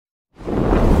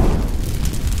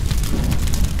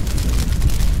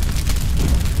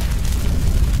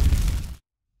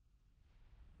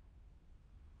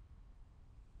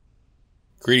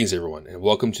Greetings everyone, and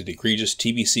welcome to the Egregious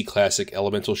TBC Classic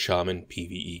Elemental Shaman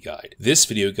PvE guide. This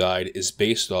video guide is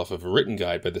based off of a written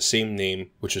guide by the same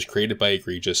name, which was created by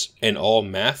Egregious, and all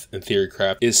math and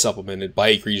Theorycraft is supplemented by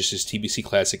Egregious's TBC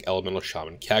Classic Elemental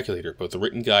Shaman calculator. Both the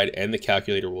written guide and the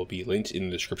calculator will be linked in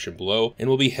the description below and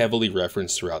will be heavily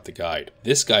referenced throughout the guide.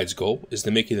 This guide's goal is to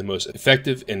make you the most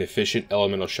effective and efficient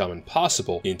Elemental Shaman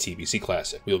possible in TBC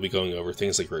Classic. We will be going over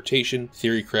things like rotation,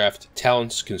 Theorycraft,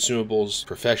 talents, consumables,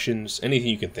 professions,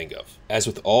 anything you can think of. As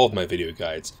with all of my video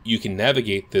guides, you can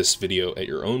navigate this video at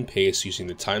your own pace using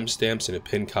the timestamps in a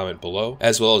pinned comment below,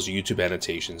 as well as YouTube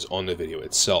annotations on the video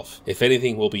itself. If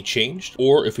anything will be changed,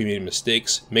 or if we made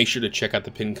mistakes, make sure to check out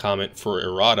the pinned comment for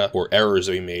errata or errors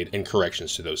that we made and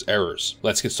corrections to those errors.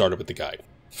 Let's get started with the guide.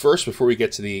 First, before we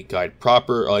get to the guide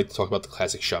proper, I'd like to talk about the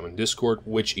Classic Shaman Discord,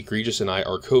 which Egregious and I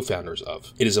are co-founders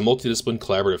of. It is a multidisciplinary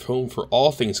collaborative home for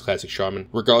all things Classic Shaman,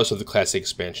 regardless of the Classic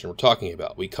expansion we're talking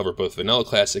about. We cover both Vanilla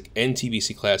Classic and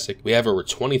TBC Classic. We have over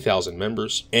 20,000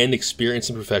 members, and experienced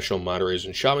and professional moderators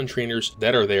and Shaman trainers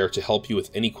that are there to help you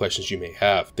with any questions you may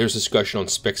have. There's discussion on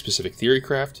spec-specific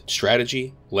Theorycraft,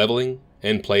 strategy, leveling,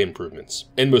 and play improvements.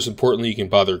 And most importantly, you can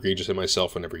bother Egregious and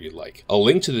myself whenever you'd like. A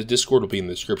link to the Discord will be in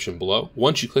the description below.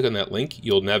 Once you click on that link,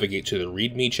 you'll navigate to the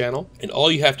README channel, and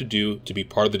all you have to do to be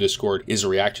part of the Discord is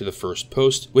react to the first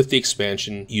post with the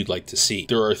expansion you'd like to see.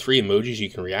 There are 3 emojis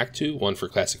you can react to, one for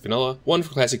Classic Vanilla, one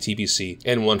for Classic TBC,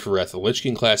 and one for Wrath of the Lich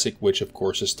King Classic, which of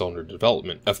course is still under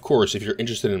development. Of course, if you're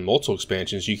interested in multiple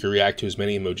expansions, you can react to as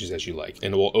many emojis as you like,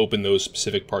 and it will open those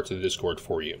specific parts of the Discord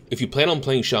for you. If you plan on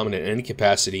playing Shaman in any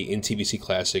capacity in TBC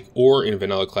Classic or in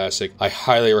Vanilla Classic, I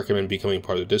highly recommend becoming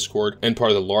part of the Discord and part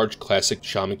of the large Classic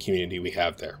Shaman community we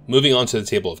have there. Moving on to the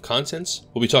table of contents,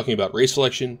 we'll be talking about race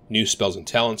selection, new spells and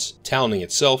talents, talenting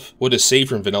itself, what to save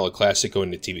from Vanilla Classic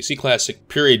going to TBC Classic,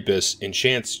 period BiS,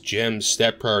 enchants, gems,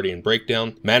 stat priority and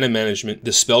breakdown, mana management,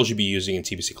 the spells you'll be using in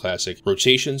TBC Classic,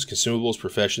 rotations, consumables,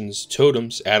 professions,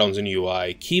 totems, add-ons and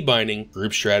UI, keybinding,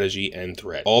 group strategy, and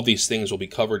threat. All these things will be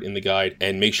covered in the guide,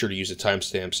 and make sure to use the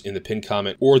timestamps in the pinned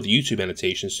comment or the YouTube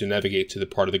annotations to navigate to the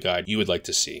part of the guide you would like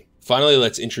to see. Finally,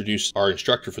 let's introduce our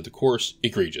instructor for the course,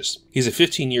 Egregious. He's a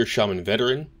 15-year Shaman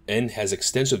veteran and has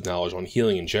extensive knowledge on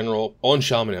healing in general, on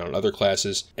Shaman and on other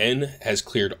classes, and has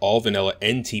cleared all Vanilla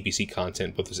and TBC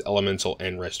content, both as Elemental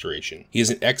and Restoration. He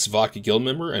is an ex-Vodka Guild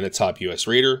member and a top US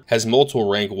raider, has multiple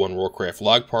rank 1 Warcraft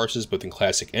log parses both in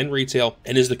Classic and Retail,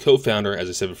 and is the co-founder, as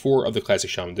I said before, of the Classic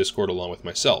Shaman Discord along with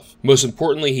myself. Most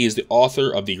importantly, he is the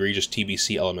author of the Egregious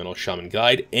TBC Elemental Shaman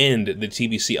Guide and the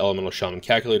TBC Elemental Shaman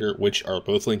Calculator, which are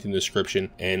both linked in the description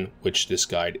and which this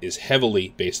guide is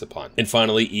heavily based upon. And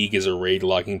finally, Eg is a raid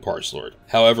logging parse lord.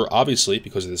 However, obviously,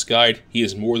 because of this guide, he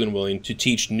is more than willing to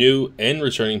teach new and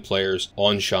returning players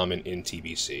on Shaman in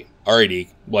TBC. Alright Eg,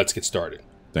 let's get started.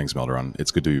 Thanks Melderon, it's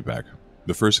good to be back.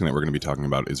 The first thing that we're going to be talking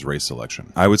about is race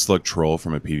selection. I would select Troll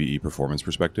from a PvE performance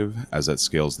perspective, as that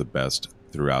scales the best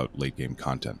throughout late game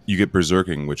content. You get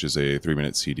Berserking, which is a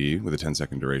 3-minute CD with a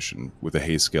 10-second duration, with a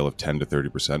haste scale of 10 to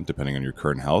 30% depending on your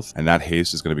current health, and that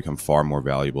haste is going to become far more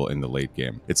valuable in the late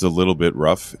game. It's a little bit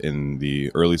rough in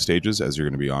the early stages, as you're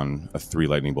going to be on a 3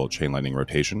 lightning bolt chain lightning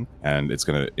rotation, and it's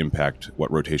going to impact what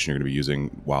rotation you're going to be using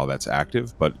while that's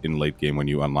active, but in late game when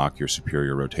you unlock your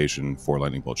superior rotation for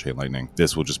lightning bolt chain lightning,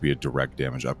 this will just be a direct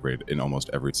damage upgrade in almost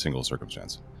every single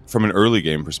circumstance. From an early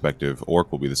game perspective,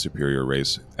 Orc will be the superior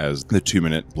race, as the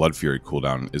 2-minute Blood Fury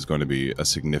cooldown is going to be a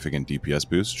significant DPS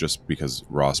boost just because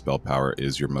raw spell power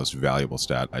is your most valuable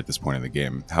stat at this point in the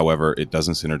game. However, it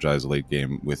doesn't synergize late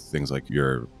game with things like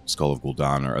your Skull of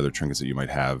Gul'dan or other trinkets that you might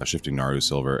have, shifting Naru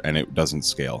Silver, and it doesn't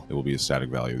scale. It will be a static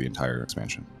value the entire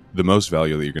expansion. The most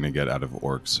value that you're going to get out of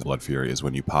Orc's Blood Fury is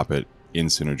when you pop it in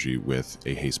synergy with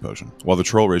a haste potion. While the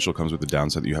Troll racial comes with the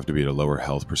downside that you have to be at a lower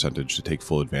health percentage to take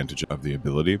full advantage of the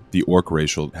ability, the Orc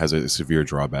racial has a severe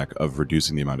drawback of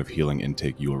reducing the amount of healing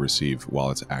intake you will receive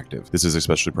while it's active. This is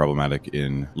especially problematic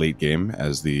in late game,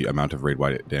 as the amount of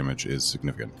raid-wide damage is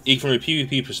significant. Eg, from a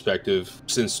PvP perspective,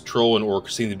 since Troll and Orc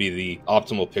seem to be the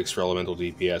optimal picks for elemental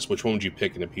DPS, which one would you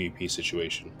pick in a PvP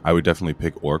situation? I would definitely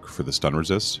pick Orc for the stun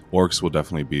resist. Orcs will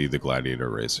definitely be the gladiator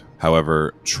race.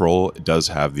 However, Troll does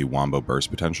have the Wombo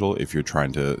burst potential if you're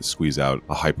trying to squeeze out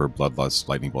a hyper bloodlust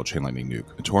lightning bolt chain lightning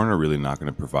nuke. The Tauren are really not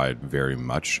going to provide very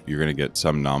much. You're going to get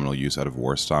some nominal use out of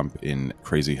War Stomp in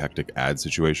crazy hectic ad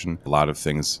situation. A lot of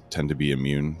things tend to be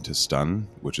immune to stun,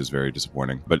 which is very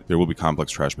disappointing, but there will be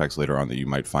complex trash packs later on that you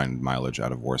might find mileage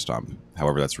out of War Stomp.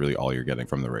 However, that's really all you're getting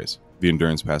from the race. The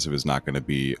endurance passive is not going to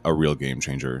be a real game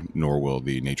changer, nor will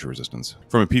the nature resistance.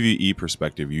 From a PvE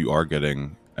perspective, you are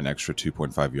getting an extra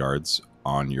 2.5 yards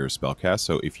on your spellcast.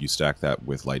 So if you stack that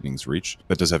with Lightning's Reach,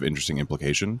 that does have interesting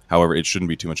implication. However, it shouldn't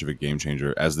be too much of a game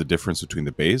changer, as the difference between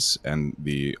the base and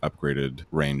the upgraded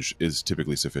range is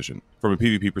typically sufficient. From a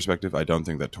PvP perspective, I don't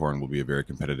think that Tauren will be a very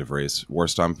competitive race.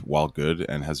 Warstomp, while good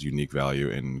and has unique value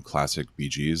in classic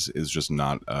BGs, is just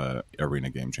not a arena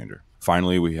game changer.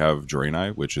 Finally, we have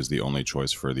Draenei, which is the only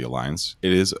choice for the Alliance.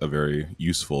 It is a very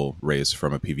useful race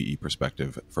from a PvE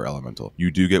perspective for Elemental. You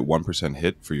do get 1%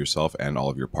 hit for yourself and all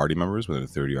of your party members within a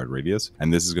 30-yard radius,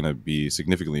 and this is going to be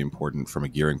significantly important from a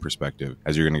gearing perspective,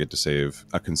 as you're going to get to save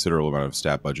a considerable amount of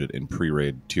stat budget in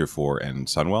pre-raid Tier 4 and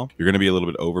Sunwell. You're going to be a little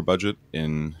bit over budget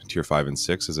in Tier 5 and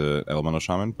 6 as an Elemental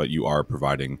Shaman, but you are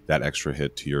providing that extra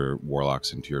hit to your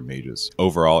Warlocks and to your Mages.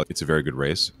 Overall, it's a very good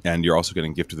race, and you're also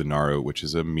getting Gift of the Naru, which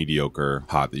is a mediocre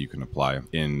hot that you can apply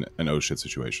in an oh shit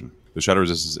situation. The shadow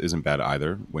resistance isn't bad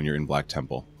either when you're in Black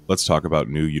Temple. Let's talk about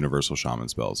new Universal Shaman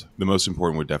spells. The most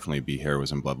important would definitely be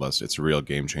Heroism Bloodlust. It's a real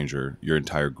game changer. Your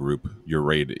entire group, your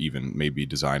raid even, may be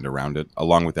designed around it.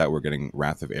 Along with that, we're getting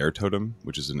Wrath of Air Totem,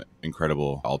 which is an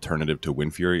incredible alternative to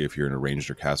Wind Fury if you're in a ranged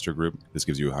or caster group. This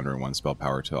gives you 101 spell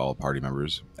power to all party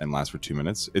members and lasts for 2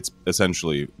 minutes. It's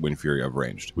essentially Wind Fury of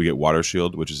ranged. We get Water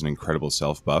Shield, which is an incredible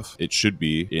self buff. It should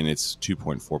be in its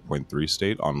 2.4.3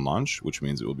 state on launch, which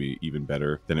means it will be even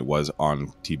better than it was on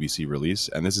TBC release.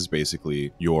 And this is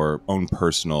basically your own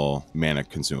personal mana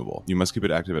consumable. You must keep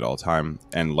it active at all time,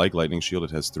 and like Lightning Shield,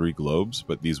 it has 3 globes,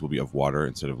 but these will be of water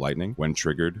instead of lightning. When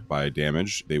triggered by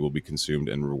damage, they will be consumed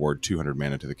and reward 200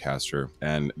 mana to the caster,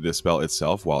 and the spell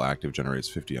itself, while active, generates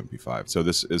 50 MP5. So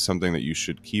this is something that you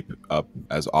should keep up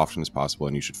as often as possible,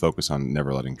 and you should focus on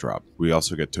never letting drop. We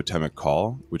also get Totemic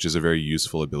Call, which is a very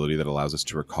useful ability that allows us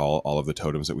to recall all of the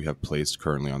totems that we have placed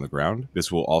currently on the ground.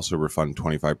 This will also refund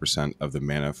 25% of the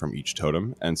mana from each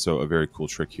totem, and so a very cool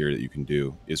trick here that you can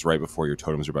do is right before your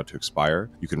totems are about to expire,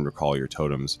 you can recall your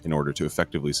totems in order to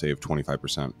effectively save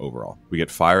 25% overall. We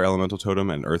get Fire Elemental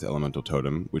Totem and Earth Elemental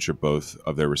Totem, which are both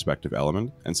of their respective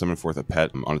element, and summon forth a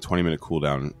pet on a 20-minute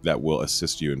cooldown that will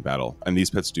assist you in battle. And these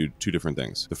pets do 2 different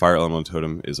things. The Fire Elemental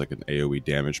Totem is like an AoE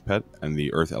damage pet, and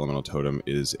the Earth Elemental Totem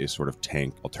is a sort of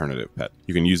tank alternative pet.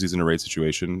 You can use these in a raid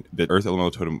situation. The Earth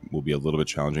Elemental Totem will be a little bit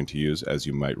challenging to use, as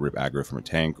you might rip aggro from a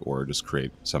tank or just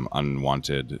create some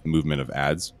unwanted movement of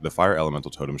adds. The Fire Elemental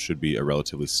Totem should be a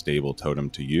relatively stable totem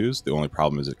to use. The only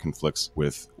problem is it conflicts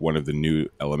with one of the new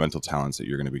elemental talents that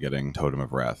you're going to be getting, Totem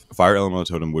of Wrath. Fire Elemental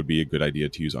Totem would be a good idea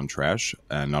to use on trash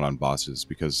and not on bosses,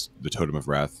 because the Totem of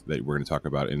Wrath that we're going to talk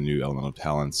about in new elemental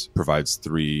talents provides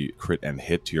 3 crit and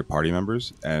hit to your party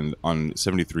members, and on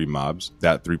 73 mobs,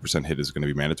 that 3% hit is going to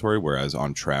be mandatory, whereas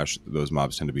on trash, those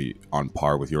mobs tend to be on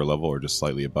par with your level or just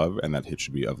slightly above, and that hit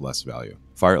should be of less value.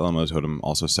 Fire Elemental Totem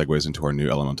also segues into our new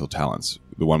elemental talents.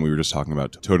 The one we were just talking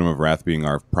about, Totem of Wrath, being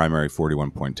our primary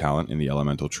 41-point talent in the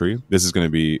elemental tree. This is going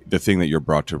to be the thing that you're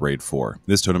brought to raid for.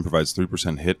 This totem provides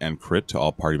 3% hit and crit to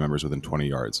all party members within 20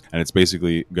 yards, and it's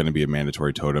basically going to be a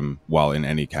mandatory totem while in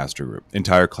any caster group.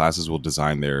 Entire classes will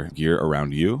design their gear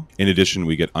around you. In addition,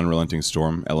 we get Unrelenting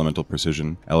Storm, Elemental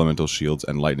Precision, Elemental Shields,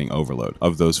 and Lightning Overload.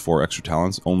 Of those 4 extra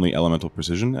talents, only Elemental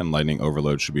Precision and Lightning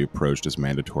Overload should be approached as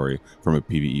mandatory from a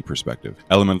PvE perspective.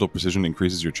 Elemental Precision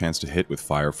increases your chance to hit with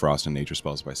Fire, Frost, and Nature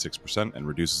spells by 6% and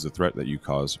reduces the threat that you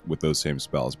cause with those same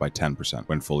spells by 10%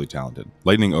 when fully talented.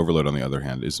 Lightning Overload, on the other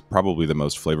hand, is probably the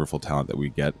most flavorful talent that we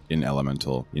get in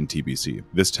Elemental in TBC.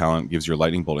 This talent gives your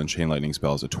Lightning Bolt and Chain Lightning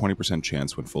spells a 20%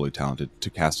 chance when fully talented to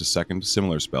cast a second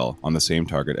similar spell on the same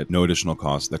target at no additional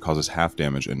cost that causes half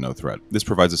damage and no threat. This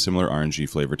provides a similar RNG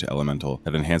flavor to Elemental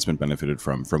that Enhancement benefited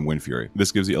from Wind Fury.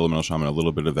 This gives the Elemental Shaman a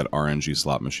little bit of that RNG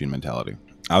slot machine mentality.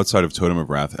 Outside of Totem of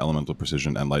Wrath, Elemental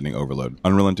Precision, and Lightning Overload,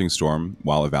 Unrelenting Storm,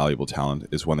 while a valuable talent,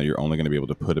 is one that you're only going to be able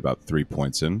to put about 3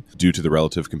 points in due to the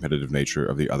relative competitive nature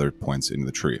of the other points in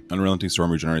the tree. Unrelenting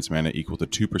Storm regenerates mana equal to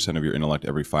 2% of your intellect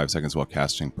every 5 seconds while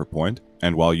casting per point,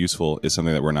 and while useful, is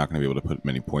something that we're not going to be able to put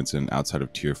many points in outside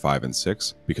of tier 5 and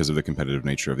 6 because of the competitive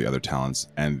nature of the other talents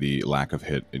and the lack of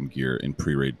hit in gear in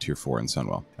pre-raid tier 4 and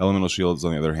Sunwell. Elemental Shields,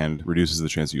 on the other hand, reduces the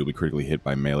chance that you'll be critically hit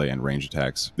by melee and range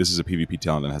attacks. This is a PvP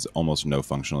talent and has almost no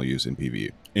functional use in PvE.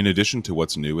 In addition to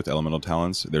what's new with elemental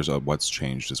talents, there's a what's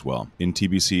changed as well. In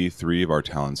TBC, 3 of our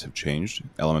talents have changed: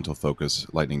 Elemental Focus,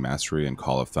 Lightning Mastery, and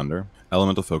Call of Thunder.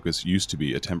 Elemental Focus used to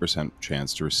be a 10%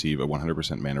 chance to receive a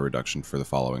 100% mana reduction for the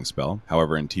following spell.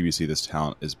 However, in TBC, this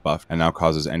talent is buffed and now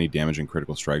causes any damaging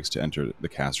critical strikes to enter the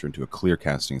caster into a clear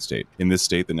casting state. In this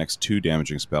state, the next 2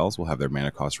 damaging spells will have their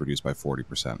mana cost reduced by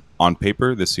 40%. On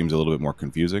paper, this seems a little bit more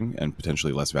confusing and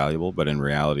potentially less valuable, but in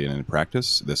reality and in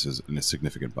practice, this is a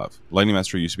significant buff. Lightning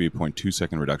Mastery used to be a 0.2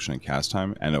 second reduction in cast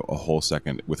time and a whole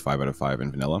second with 5 out of 5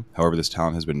 in vanilla. However, this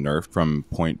talent has been nerfed from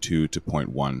 0.2 to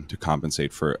 0.1 to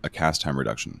compensate for a cast time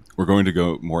reduction. We're going to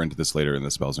go more into this later in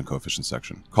the spells and coefficients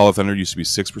section. Call of Thunder used to be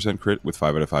 6% crit with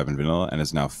 5 out of 5 in vanilla and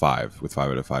is now 5 with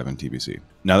 5 out of 5 in TBC.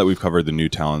 Now that we've covered the new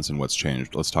talents and what's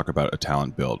changed, let's talk about a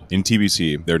talent build. In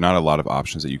TBC, there are not a lot of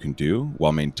options that you can do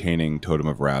while maintaining Totem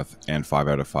of Wrath and 5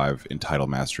 out of 5 in Title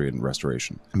Mastery and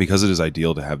Restoration. And because it is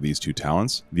ideal to have these two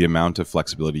talents, the amount of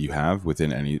flexibility you have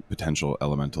within any potential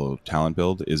elemental talent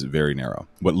build is very narrow.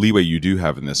 What leeway you do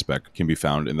have in this spec can be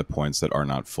found in the points that are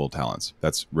not full talents.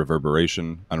 That's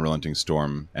Reverberation, Unrelenting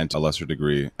Storm, and to a lesser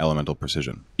degree, Elemental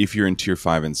Precision. If you're in tier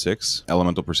 5 and 6,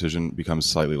 Elemental Precision becomes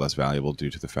slightly less valuable due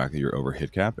to the fact that you're over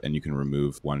hit cap and you can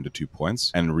remove 1 to 2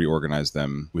 points and reorganize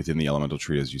them within the elemental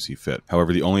tree as you see fit.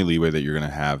 However, the only leeway that you're going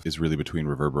to have is really between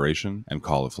Reverberation and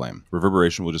Call of Flame.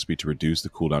 Reverberation will just be to reduce the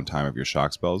cooldown time of your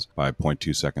shock spells by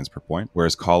 0.2 seconds per point,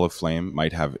 whereas Call of Flame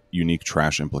might have unique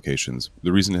trash implications.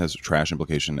 The reason it has trash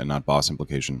implication and not boss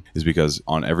implication is because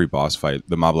on every boss fight,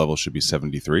 the mob level should be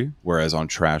 73, whereas on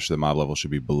trash, the mob level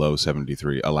should be below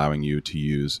 73, allowing you to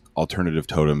use alternative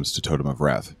totems to Totem of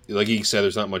Wrath. Like he said,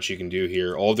 there's not much you can do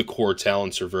here. All the core talents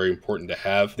are very important to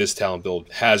have. This talent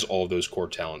build has all of those core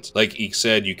talents. Like Eek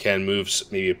said, you can move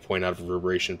maybe a point out of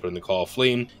Reverberation, put in the Call of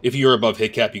Flame. If you're above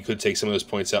hit cap, you could take some of those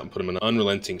points out and put them in an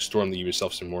Unrelenting Storm to give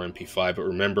yourself some more MP5. But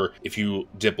remember, if you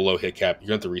dip below hit cap, you're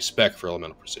going to have to respec for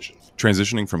Elemental Precision.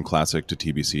 Transitioning from Classic to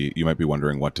TBC, you might be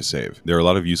wondering what to save. There are a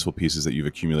lot of useful pieces that you've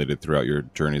accumulated throughout your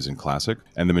journeys in Classic,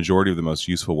 and the majority of the most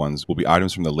useful ones will be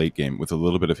items from the late game with a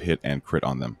little bit of hit and crit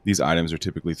on them. These items are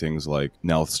typically things like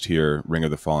Nelth's Tear, Ring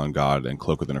of the Fallen God, and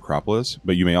Cloak of the Necropolis,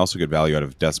 but you may also get value out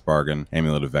of Death's Bargain,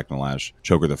 Amulet of Vecnalash,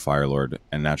 Choker the Firelord,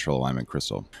 and Natural Alignment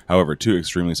Crystal. However, two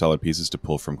extremely solid pieces to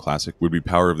pull from Classic would be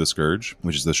Power of the Scourge,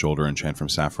 which is the shoulder enchant from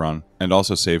Saffron, and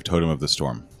also save Totem of the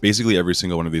Storm. Basically, every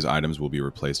single one of these items will be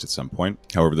replaced at some point.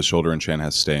 However, the shoulder enchant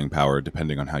has staying power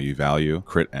depending on how you value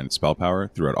crit and spell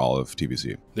power throughout all of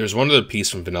TBC. There's one other piece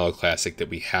from Vanilla Classic that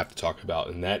we have to talk about,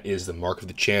 and that is the Mark of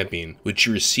the Champion, which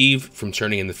you receive from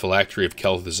turning in the Phylactery of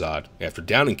Kel'Thuzad after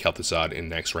downing Kel'Thuzad in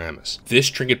Naxxramas. This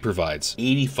trinket provides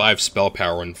 85 spell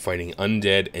power when fighting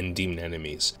undead and demon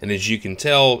enemies. And as you can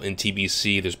tell, in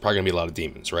TBC, there's probably going to be a lot of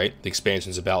demons, right? The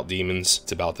expansion's about demons,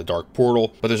 it's about the Dark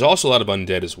Portal, but there's also a lot of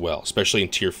undead as well, especially in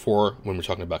Tier 4 when we're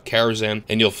talking about Karazhan,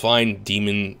 and you'll find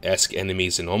demon-esque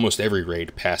enemies in almost every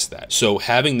raid past that. So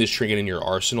having this trinket in your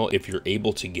arsenal, if you're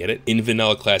able to get it in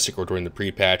Vanilla Classic or during the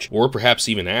pre-patch, or perhaps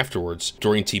even afterwards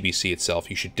during TBC itself,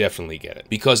 you should definitely get it.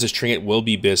 Because this trinket will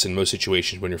be BiS in most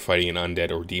situations when you're fighting an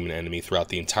undead or demon enemy throughout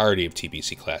the entirety of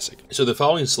TBC Classic. So the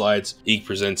following slides Eek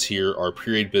presents here are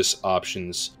period BiS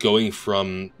options going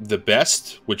from the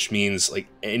best, which means like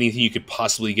anything you could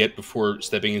possibly get before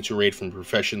stepping into a raid from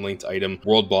profession linked item,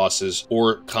 world bosses,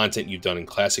 or content you've done in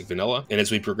Classic Vanilla. And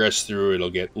as we progress through,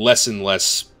 it'll get less and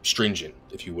less stringent,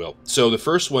 if you will. So the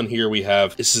first one here we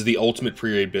have, this is the ultimate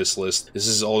pre-raid BiS list. This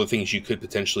is all the things you could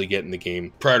potentially get in the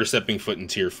game prior to stepping foot in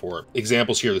Tier 4.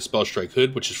 Examples here are the Spellstrike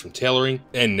Hood, which is from Tailoring,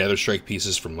 and Netherstrike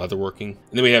pieces from Leatherworking. And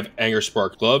then we have Anger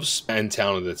Spark Gloves and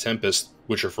Talon of the Tempest,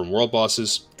 which are from world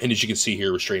bosses. And as you can see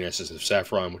here, Restraint Essence of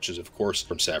Saffron, which is of course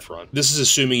from Saffron. This is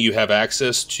assuming you have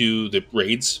access to the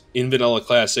raids. In Vanilla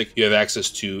Classic, you have access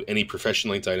to any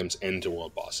profession-linked items and to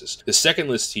world bosses. The second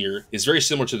list here is very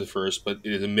similar to the first, but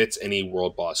it omits any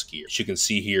world boss gear. As you can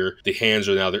see here, the hands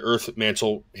are now the Earth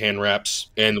Mantle hand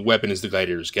wraps, and the weapon is the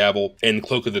Gladiator's Gavel, and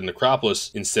Cloak of the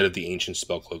Necropolis instead of the Ancient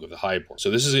Spell Cloak of the Highborn.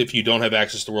 So this is if you don't have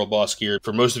access to world boss gear.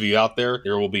 For most of you out there,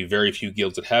 there will be very few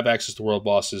guilds that have access to world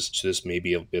bosses, so this may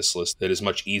be a BiS list that is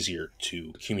much easier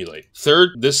to accumulate.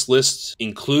 Third, this list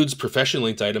includes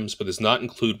profession-linked items, but does not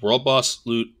include world boss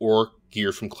loot or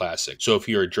gear from Classic. So if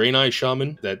you're a Draenei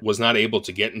Shaman that was not able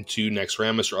to get into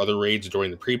Naxxramas or other raids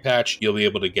during the pre-patch, you'll be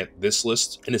able to get this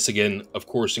list. And this again, of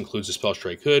course, includes the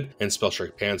Spellstrike Hood and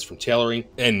Spellstrike Pants from Tailoring,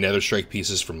 and Netherstrike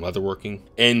pieces from Leatherworking,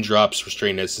 and drops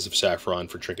Restrained Essence of Saffron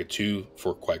for Trinket 2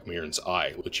 for Quagmiren's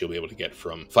Eye, which you'll be able to get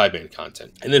from 5-man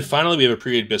content. And then finally, we have a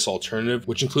pre-raid BiS alternative,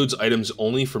 which includes items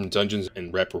only from dungeons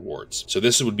and rep rewards. So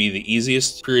this would be the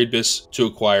easiest pre-raid BiS to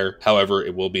acquire. However,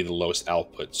 it will be the lowest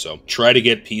output. So try to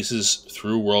get pieces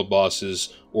through world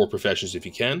bosses or professions if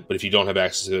you can, but if you don't have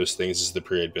access to those things, this is the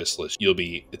pre-raid BiS list you'll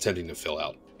be attempting to fill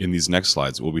out. In these next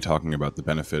slides, we'll be talking about the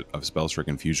benefit of Spellstrike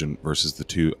Infusion versus the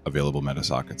two available meta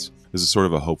sockets. This is sort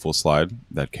of a hopeful slide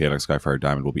that Chaotic Skyfire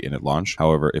Diamond will be in at launch.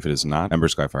 However, if it is not, Ember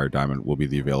Skyfire Diamond will be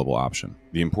the available option.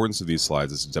 The importance of these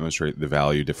slides is to demonstrate the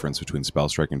value difference between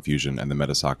Spellstrike Infusion and the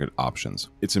meta socket options.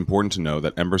 It's important to know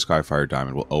that Ember Skyfire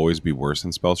Diamond will always be worse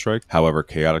than Spellstrike. However,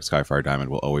 Chaotic Skyfire Diamond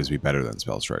will always be better than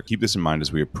Spellstrike. Keep this in mind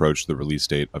as we approach the release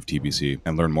date of TBC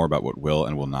and learn more about what will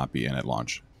and will not be in at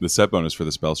launch. The set bonus for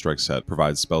the Spellstrike set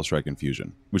provides Spellstrike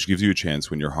Infusion, which gives you a chance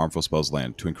when your harmful spells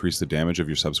land to increase the damage of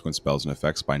your subsequent spells and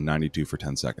effects by 92 for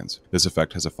 10 seconds. This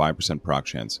effect has a 5% proc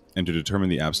chance, and to determine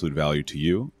the absolute value to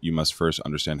you, you must first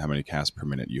understand how many casts per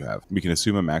minute you have. We can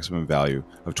assume a maximum value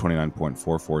of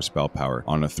 29.44 spell power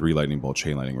on a 3 lightning bolt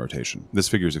chain lightning rotation. This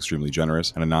figure is extremely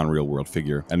generous and a non-real world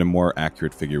figure, and a more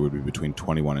accurate figure would be between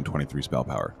 21 and 23 spell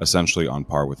power, essentially on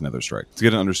par with Netherstrike. To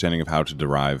get an understanding of how to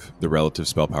derive the relative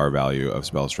spell power value of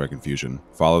Spellstrike Infusion,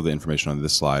 follow the information on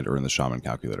this slide or in the Shaman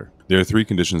calculator. There are 3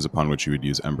 conditions upon which you would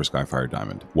use Ember Skyfire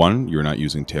Diamond. 1, you are not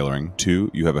using tailoring.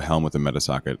 2, you have a helm with a meta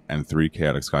socket. And 3,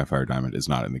 Chaotic Skyfire Diamond is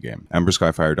not in the game. Ember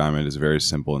Skyfire Diamond is very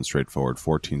simple and straightforward,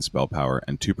 14 spell power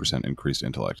and 2% increased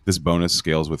intellect. This bonus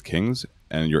scales with kings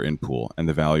and your in pool and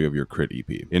the value of your crit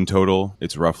EP. In total,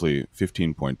 it's roughly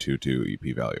 15.22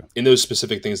 EP value. In those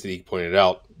specific things that he pointed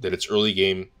out, that it's early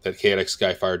game, that Chaotic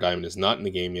Skyfire Diamond is not in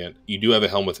the game yet, you do have a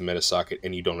helm with a meta socket,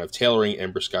 and you don't have tailoring,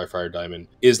 Ember Skyfire Diamond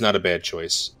is not a bad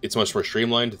choice. It's much more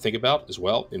streamlined to think about as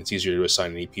well, and it's easier to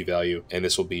assign an EP value, and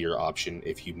this will be your option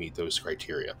if you meet those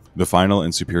criteria. The final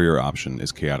and superior option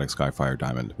is Chaotic Skyfire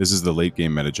Diamond. This is the late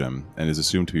game meta gem, and is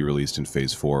assumed to be released in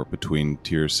Phase 4 between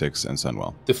Tier 6 and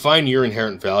Sunwell. Define your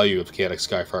inherent value of Chaotic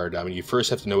Skyfire Diamond. You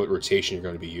first have to know what rotation you're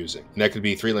going to be using, and that could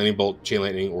be 3 lightning bolt chain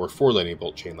lightning or 4 lightning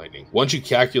bolt chain lightning. Once you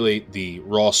calculate the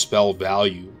raw spell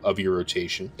value of your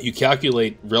rotation, you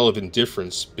calculate relevant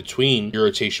difference between your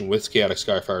rotation with Chaotic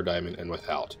Skyfire Diamond and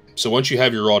without. So once you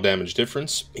have your raw damage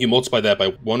difference, you multiply that by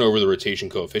 1 over the rotation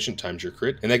coefficient times your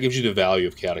crit, and that gives you the value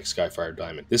of Chaotic Skyfire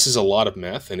Diamond. This is a lot of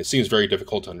math, and it seems very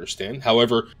difficult to understand.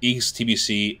 However, each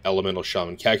TBC Elemental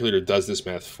Shaman calculator does this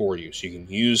math for you, so you can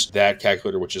use that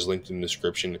calculator, which is linked in the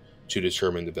description, to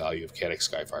determine the value of Chaotic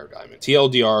Skyfire Diamond.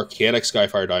 TLDR, Chaotic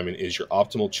Skyfire Diamond is your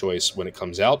optimal choice when it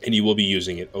comes out, and you will be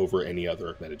using it over any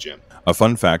other meta gem. A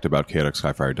fun fact about Chaotic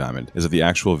Skyfire Diamond is that the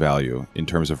actual value, in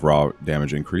terms of raw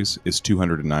damage increase, is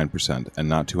 209% and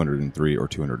not 203 or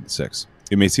 206.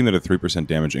 It may seem that a 3%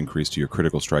 damage increase to your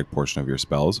critical strike portion of your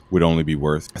spells would only be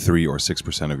worth 3 or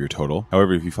 6% of your total.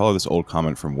 However, if you follow this old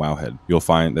comment from Wowhead, you'll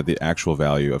find that the actual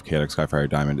value of Chaotic Skyfire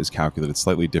Diamond is calculated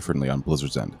slightly differently on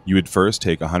Blizzard's end. You would first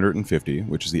take 150,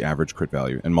 which is the average crit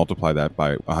value, and multiply that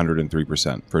by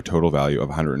 103% for a total value of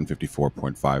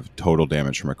 154.5 total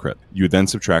damage from a crit. You would then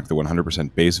subtract the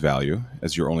 100% base value,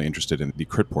 as you're only interested in the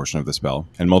crit portion of the spell,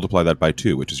 and multiply that by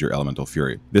 2, which is your Elemental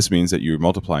Fury. This means that you're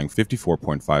multiplying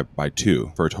 54.5 by 2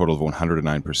 for a total of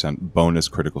 109% bonus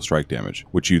critical strike damage,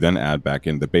 which you then add back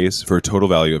in the base for a total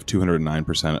value of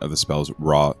 209% of the spell's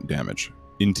raw damage.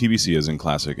 In TBC as in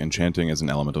Classic, enchanting as an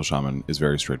Elemental Shaman is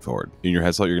very straightforward. In your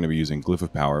head slot, you're going to be using Glyph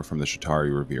of Power from the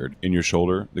Shatari Revered. In your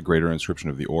shoulder, the Greater Inscription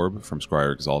of the Orb from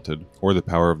Scryer Exalted, or the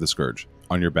Power of the Scourge.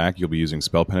 On your back, you'll be using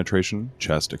Spell Penetration,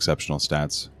 Chest, Exceptional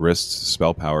Stats, Wrists,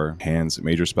 Spell Power, Hands,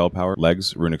 Major Spell Power,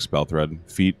 Legs, Runic Spell Thread,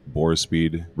 Feet, Boar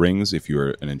Speed, Rings if you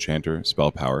are an Enchanter,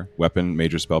 Spell Power, Weapon,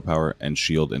 Major Spell Power, and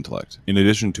Shield Intellect. In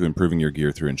addition to improving your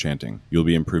gear through enchanting, you'll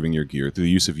be improving your gear through the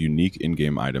use of unique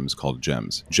in-game items called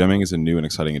gems. Gemming is a new and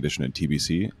exciting addition in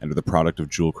TBC and are the product of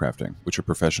jewel crafting, which are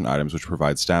profession items which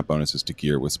provide stat bonuses to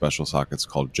gear with special sockets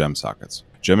called gem sockets.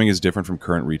 Gemming is different from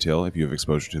current retail if you have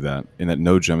exposure to that, in that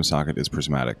no gem socket is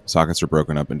prismatic. Sockets are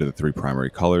broken up into the 3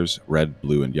 primary colors, red,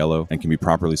 blue, and yellow, and can be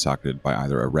properly socketed by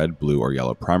either a red, blue, or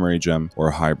yellow primary gem, or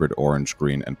a hybrid orange,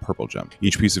 green, and purple gem.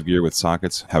 Each piece of gear with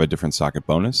sockets have a different socket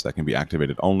bonus that can be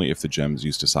activated only if the gems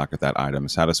used to socket that item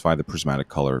satisfy the prismatic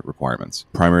color requirements.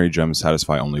 Primary gems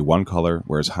satisfy only one color,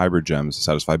 whereas hybrid gems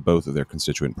satisfy both of their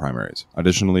constituent primaries.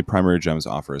 Additionally, primary gems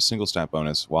offer a single stat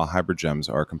bonus, while hybrid gems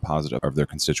are a composite of their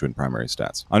constituent primary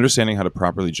stats. Understanding how to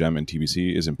properly gem in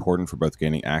TBC is important for both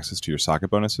gaining access to your socket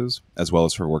bonuses, as well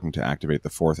as for working to activate the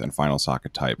 4th and final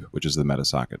socket type, which is the meta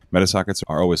socket. Meta sockets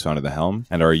are always found in the helm,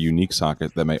 and are a unique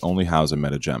socket that may only house a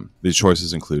meta gem. These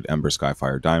choices include Ember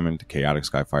Skyfire Diamond, Chaotic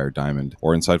Skyfire Diamond,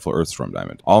 or Insightful Earthstorm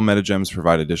Diamond. All meta gems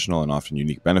provide additional and often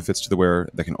unique benefits to the wearer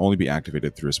that can only be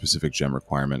activated through a specific gem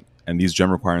requirement, and these gem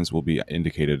requirements will be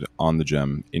indicated on the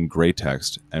gem in gray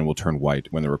text and will turn white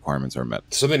when the requirements are met.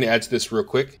 Something to add to this real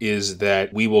quick is that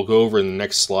we will go over in the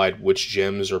next slide which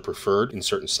gems are preferred in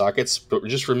certain sockets. But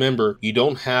just remember, you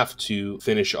don't have to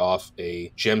finish off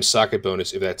a gem socket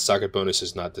bonus if that socket bonus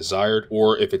is not desired,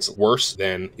 or if it's worse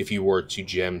than if you were to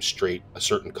gem straight a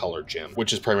certain color gem,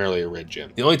 which is primarily a red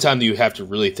gem. The only time that you have to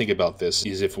really think about this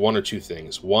is if one or two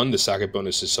things. One, the socket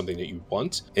bonus is something that you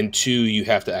want, and two, you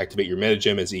have to activate your meta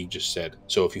gem, as he just said.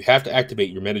 So if you have to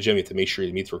activate your meta gem, you have to make sure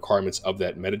you meet the requirements of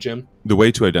that meta gem. The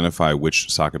way to identify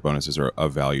which socket bonuses are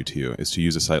of value to you is to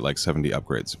use a site like 70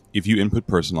 Upgrades. If you input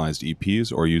personalized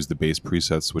EPs or use the base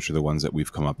presets, which are the ones that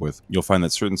we've come up with, you'll find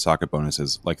that certain socket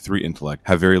bonuses, like 3 Intellect,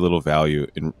 have very little value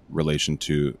in relation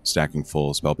to stacking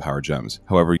full spell power gems.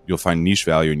 However, you'll find niche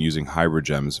value in using hybrid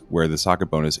gems, where the socket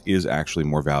bonus is actually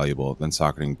more valuable than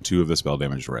socketing 2 of the spell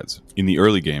damaged reds. In the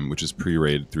early game, which is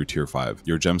pre-raid through tier 5,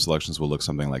 your gem selections will look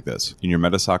something like this. In your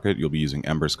meta socket, you'll be using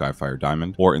Ember, Skyfire,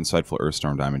 Diamond, or Insightful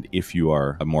Earthstorm Diamond if you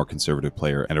are a more conservative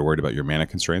player and are worried about your mana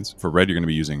constraints. For red, you're going to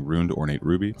be using Runed Ornate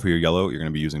Ruby. For your yellow, you're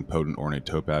going to be using Potent Ornate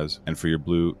Topaz. And for your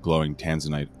blue, Glowing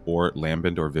Tanzanite or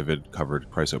Lambent or Vivid Covered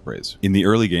Chrysoprase. In the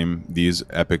early game, these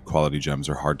epic quality gems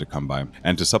are hard to come by,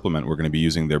 and to supplement, we're going to be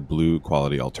using their blue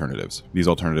quality alternatives. These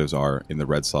alternatives are, in the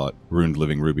red slot, Runed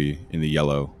Living Ruby, in the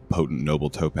yellow, Potent Noble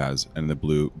Topaz, and in the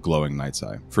blue, Glowing Night's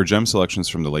Eye. For gem selections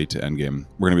from the late to end game,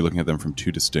 we're going to be looking at them from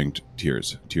 2 distinct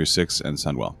tiers, Tier 6 and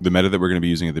Sunwell. The meta that we're going to be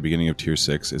using at the beginning of Tier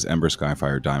 6 is Ember,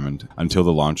 Skyfire, Diamond, until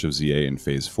the launch of ZA in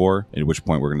Phase 4, at which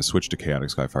point we're going to switch to Chaotic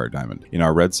Skyfire, Diamond. In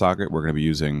our red socket, we're going to be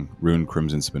using Runed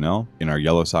Crimson Spinel, in our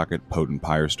yellow socket, Potent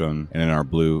Pyrestone, and in our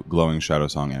blue, Glowing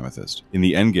Shadowsong Amethyst. In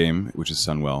the end game, which is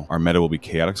Sunwell, our meta will be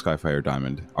Chaotic Skyfire,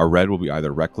 Diamond. Our red will be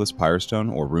either Reckless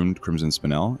Pyrestone or Runed Crimson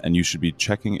Spinel, and you should be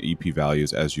checking EP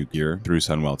values as you gear through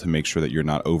Sunwell to make sure that you're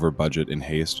not over budget in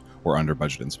haste or under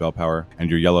budget in spell power, and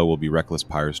your yellow will be Reckless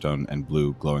Pyrestone and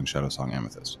blue Glowing Shadowsong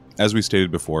Amethyst. As we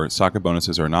stated before, socket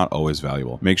bonuses are not always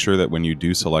valuable. Make sure that when you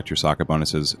do select your socket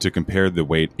bonuses to compare the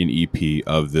weight in EP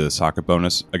of the socket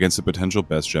bonus against the potential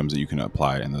best gems that you can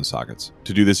apply in those sockets.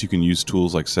 To do this, you can use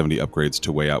tools like 70 Upgrades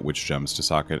to weigh out which gems to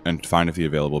socket and find if the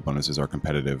available bonuses are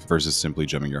competitive versus simply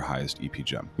gemming your highest EP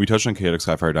gem. We touched on Chaotic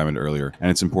Skyfire Diamond earlier,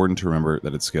 and it's important to remember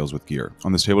that it scales with gear.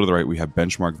 On this table to the right, we have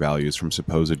benchmark values from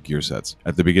supposed gear sets.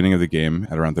 At the beginning of the game,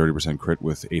 at around 30% crit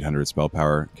with 800 spell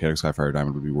power, Chaotic Skyfire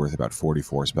Diamond would be worth about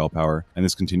 44 spell power, and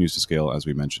this continues to scale as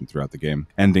we mentioned throughout the game,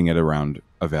 ending at around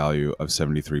a value of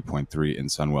 73.3 in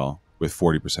Sunwell, with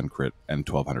 40% crit and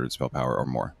 1200 spell power or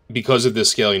more. Because of this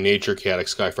scaling nature, Chaotic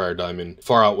Skyfire Diamond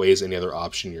far outweighs any other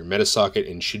option in your meta socket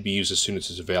and should be used as soon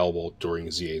as it's available during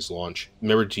ZA's launch.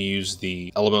 Remember to use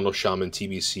the Elemental Shaman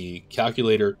TBC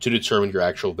calculator to determine your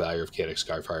actual value of Chaotic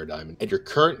Skyfire Diamond at your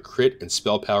current crit and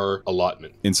spell power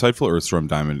allotment. Insightful Earthstorm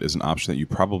Diamond is an option that you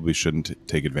probably shouldn't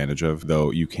take advantage of,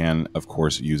 though you can, of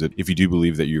course, use it if you do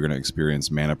believe that you're going to experience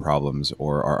mana problems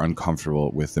or are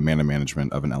uncomfortable with the mana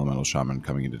management of an Elemental Shaman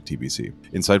coming into TBC.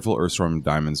 Insightful Earthstorm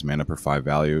Diamond's mana per 5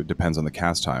 value depends on the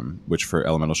cast time, which for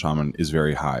Elemental Shaman is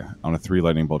very high. On a 3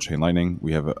 Lightning Bolt Chain Lightning,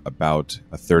 we have about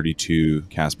a 32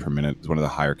 cast per minute. It's one of the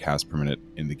higher casts per minute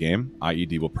in the game.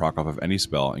 IED will proc off of any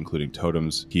spell, including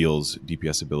totems, heals,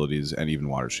 DPS abilities, and even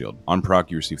Water Shield. On proc,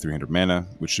 you receive 300 mana,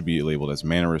 which should be labeled as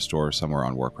Mana Restore somewhere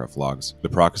on Warcraft logs. The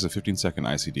proc is a 15-second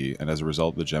ICD, and as a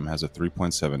result, the gem has a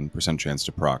 3.7% chance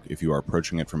to proc if you are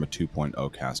approaching it from a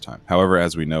 2.0 cast time. However,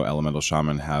 as we know, Elemental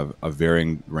Shaman have a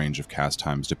varying range of cast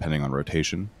times depending on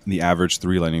rotation. The average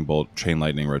 3 Lightning Bolt Chain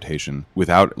Lightning rotation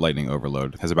without Lightning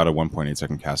Overload has about a 1.8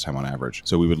 second cast time on average.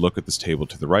 So we would look at this table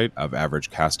to the right of average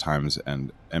cast times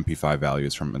and MP5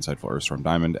 values from Insightful Earthstorm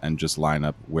Diamond and just line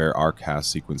up where our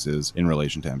cast sequence is in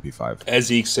relation to MP5. As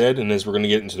Zeke said, and as we're going to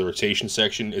get into the rotation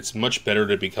section, it's much better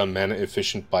to become mana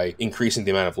efficient by increasing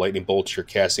the amount of lightning bolts you're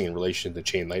casting in relation to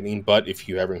Chain Lightning, but if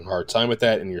you're having a hard time with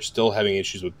that and you're still having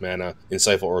issues with mana,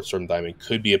 Insightful Earthstorm Diamond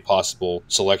could be a possible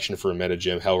selection for a meta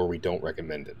gem, however we don't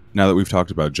recommend it. Now that we've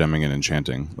talked about gemming and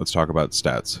enchanting, let's talk about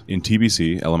stats. In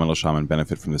TBC, Elemental Shaman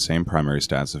benefit from the same primary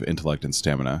stats of intellect and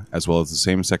stamina, as well as the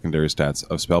same secondary stats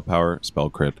of spell power, spell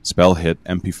crit, spell hit,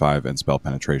 MP5, and spell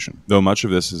penetration. Though much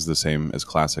of this is the same as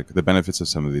Classic, the benefits of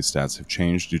some of these stats have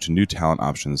changed due to new talent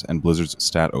options and Blizzard's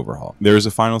stat overhaul. There is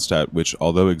a final stat which,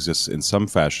 although exists in some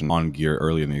fashion on gear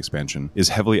early in the expansion, is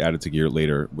heavily added to gear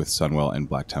later with Sunwell and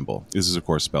Black Temple. This is of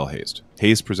course Spell Haste.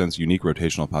 Haste presents unique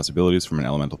rotational possibilities from an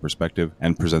elemental perspective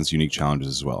and presents unique challenges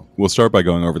as well. We'll start by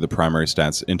going over the primary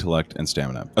stats, intellect and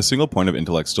stamina. A single point of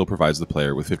intellect still provides the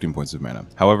player with 15 points of mana.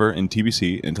 However, in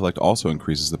TBC, intellect also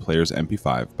increases the player's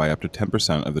MP5 by up to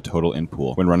 10% of the total in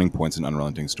pool when running points in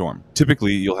Unrelenting Storm.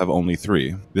 Typically, you'll have only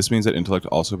 3. This means that intellect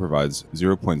also provides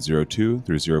 0.02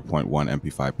 through 0.1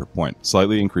 MP5 per point,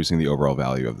 slightly increasing the overall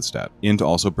value of the stat. Int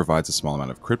also provides a small amount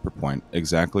of crit per point,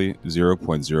 exactly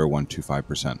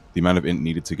 0.0125%. The amount of int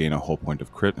needed to gain a whole point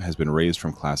of crit has been raised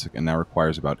from Classic and now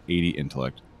requires about 80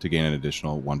 intellect to gain an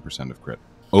additional 1% of crit.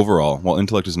 Overall, while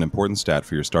intellect is an important stat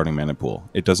for your starting mana pool,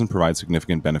 it doesn't provide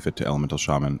significant benefit to Elemental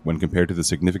Shaman when compared to the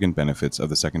significant benefits of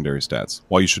the secondary stats.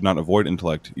 While you should not avoid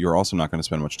intellect, you're also not going to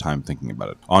spend much time thinking about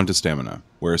it. On to stamina,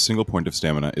 where a single point of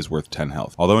stamina is worth 10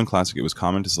 health. Although in Classic it was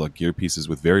common to select gear pieces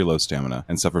with very low stamina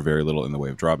and suffer very little in the way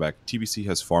of drawback, TBC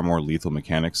has far more lethal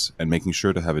mechanics, and making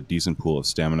sure to have a decent pool of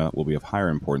stamina will be of higher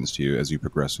importance to you as you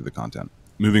progress through the content.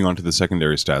 Moving on to the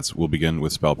secondary stats, we'll begin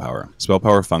with spell power. Spell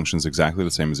power functions exactly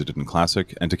the same as it did in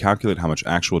Classic, and to calculate how much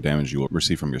actual damage you will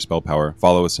receive from your spell power,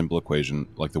 follow a simple equation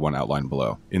like the one outlined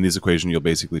below. In this equation, you'll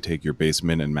basically take your base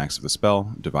min and max of the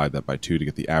spell, divide that by 2 to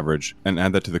get the average, and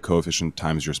add that to the coefficient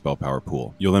times your spell power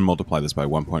pool. You'll then multiply this by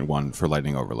 1.1 for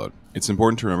lightning overload. It's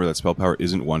important to remember that spell power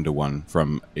isn't one-to-one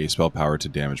from a spell power to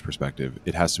damage perspective.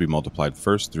 It has to be multiplied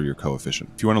first through your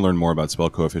coefficient. If you want to learn more about spell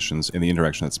coefficients and the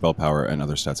interaction that spell power and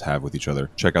other stats have with each other,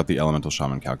 check out the Elemental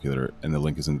Shaman calculator, and the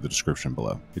link is in the description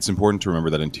below. It's important to remember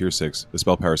that in Tier 6, the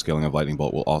spell power scaling of Lightning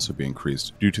Bolt will also be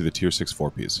increased due to the Tier 6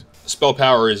 4-piece. Spell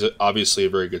power is obviously a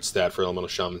very good stat for Elemental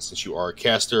Shaman since you are a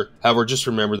caster. However, just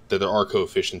remember that there are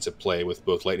coefficients at play with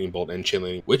both Lightning Bolt and Chain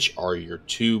Lightning, which are your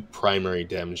two primary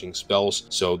damaging spells.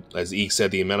 So, as Ike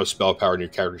said, the amount of spell power in your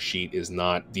character sheet is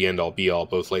not the end-all be-all.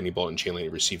 Both Lightning Bolt and Chain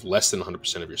Lightning receive less than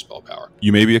 100% of your spell power.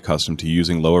 You may be accustomed to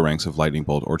using lower ranks of Lightning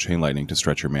Bolt or Chain Lightning to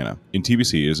stretch your mana. In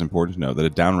TBC, it is important to know that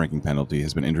a downranking penalty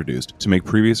has been introduced to make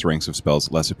previous ranks of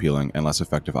spells less appealing and less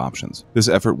effective options. This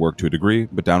effort worked to a degree,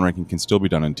 but downranking can still be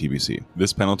done in TBC.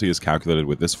 This penalty is calculated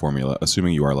with this formula,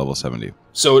 assuming you are level 70.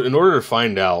 So in order to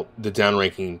find out the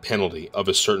downranking penalty of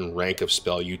a certain rank of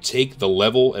spell, you take the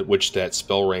level at which that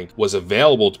spell rank was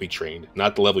available to be trained,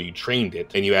 not the level you trained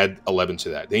it, and you add 11 to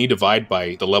that. Then you divide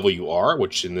by the level you are,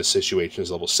 which in this situation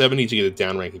is level 70, to get a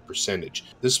downranking percentage.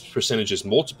 This percentage is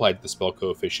multiplied to the spell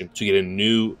coefficient to get a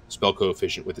new spell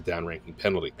coefficient with the downranking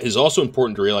penalty. It is also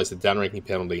important to realize the downranking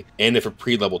penalty, and if a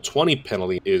pre-level 20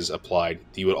 penalty is applied,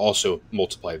 you would also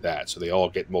multiply that, so they all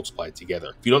get multiplied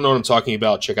together. If you don't know what I'm talking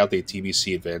about, check out the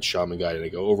TBC Advanced Shaman Guide, and I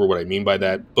go over what I mean by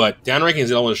that. But downranking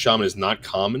as an Elemental Shaman is not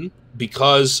common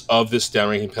because of this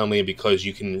downranking penalty, and because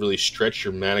you can really stretch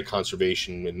your mana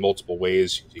conservation in multiple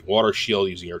ways, using Water Shield,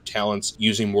 using your talents,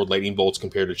 using more Lightning Bolts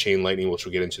compared to Chain Lightning, which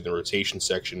we'll get into in the rotation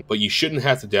section. But you shouldn't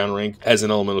have to downrank as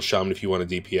an Elemental Shaman if you want a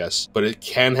DPS, but it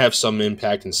can have some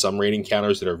impact in some rating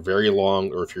counters that are very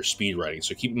long, or if you're speed riding.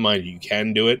 So keep in mind you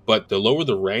can do it, but the lower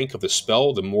the rank of the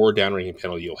spell, the more downranking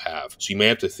penalty you'll have. So you may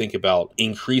have to think about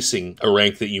increasing a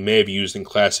rank that you may have used in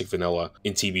Classic Vanilla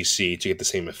in TBC to get the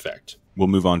same effect. We'll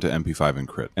move on to MP5 and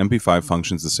Crit. MP5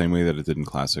 functions the same way that it did in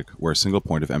Classic, where a single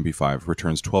point of MP5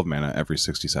 returns 12 mana every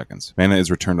 60 seconds. Mana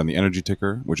is returned on the energy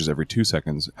ticker, which is every 2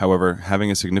 seconds. However, having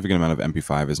a significant amount of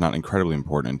MP5 is not incredibly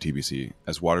important in TBC,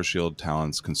 as Water Shield,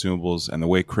 Talents, Consumables, and the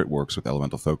way Crit works with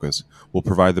Elemental Focus will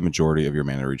provide the majority of your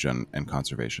mana regen and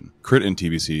conservation. Crit in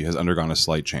TBC has undergone a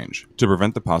slight change. To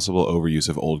prevent the possible overuse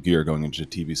of old gear going into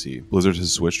TBC, Blizzard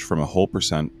has switched from a whole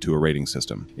percent to a rating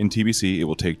system. In TBC, it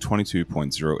will take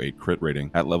 22.08 Crit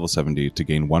rating at level 70 to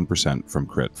gain 1% from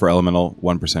crit. For Elemental,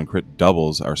 1% crit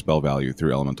doubles our spell value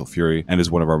through Elemental Fury and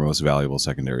is one of our most valuable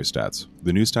secondary stats.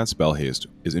 The new stat Spell Haste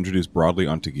is introduced broadly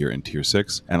onto gear in Tier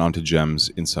 6 and onto gems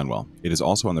in Sunwell. It is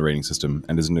also on the rating system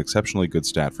and is an exceptionally good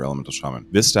stat for Elemental Shaman.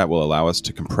 This stat will allow us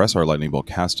to compress our Lightning Bolt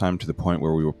cast time to the point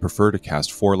where we will prefer to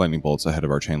cast 4 Lightning Bolts ahead of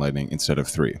our Chain Lightning instead of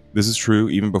 3. This is true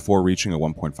even before reaching a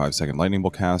 1.5 second Lightning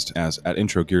Bolt cast, as at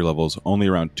intro gear levels, only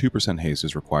around 2% haste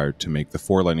is required to make the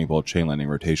 4 Lightning Bolt Chain Lightning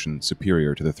rotation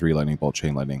superior to the 3 Lightning Bolt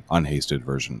Chain Lightning unhasted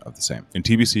version of the same. In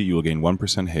TBC, you will gain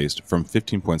 1% haste from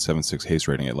 15.76 haste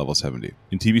rating at level 70.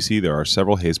 In TBC, there are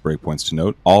several haste breakpoints to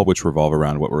note, all which revolve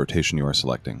around what rotation you are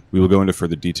selecting. We will go into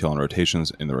further detail on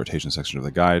rotations in the rotation section of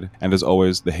the guide, and as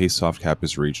always, the haste soft cap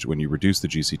is reached when you reduce the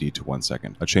GCD to 1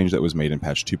 second, a change that was made in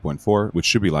patch 2.4, which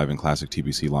should be live in Classic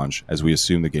TBC launch, as we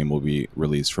assume the game will be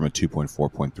released from a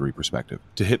 2.4.3 perspective.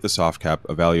 To hit the soft cap,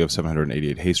 a value of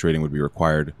 788 haste rating would be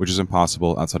required, which is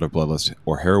impossible outside of Bloodlust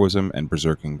or Heroism and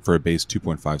Berserking for a base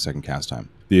 2.5 second cast time.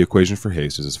 The equation for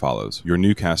haste is as follows. Your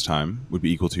new cast time would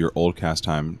be equal to your old cast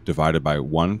time divided by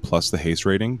 1 plus the haste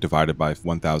rating divided by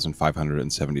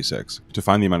 1576. To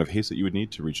find the amount of haste that you would need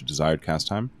to reach a desired cast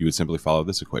time, you would simply follow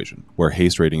this equation, where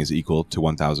haste rating is equal to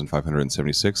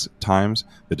 1576 times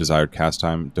the desired cast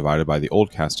time divided by the old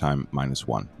cast time minus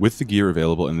 1. With the gear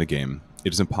available in the game,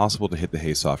 It is impossible to hit the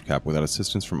haste soft cap without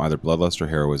assistance from either Bloodlust or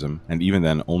Heroism, and even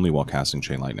then only while casting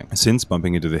Chain Lightning. Since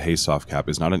bumping into the haste soft cap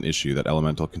is not an issue that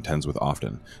Elemental contends with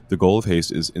often, the goal of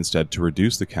haste is instead to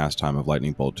reduce the cast time of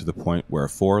Lightning Bolt to the point where a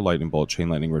 4 Lightning Bolt Chain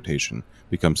Lightning rotation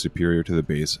becomes superior to the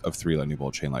base of 3 Lightning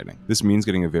Bolt Chain Lightning. This means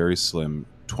getting a very slim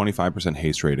 25%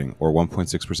 haste rating or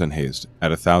 1.6% haste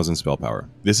at 1000 spell power.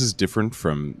 This is different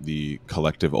from the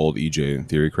collective old EJ and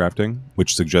theory crafting,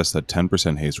 which suggests that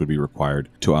 10% haste would be required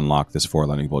to unlock this 4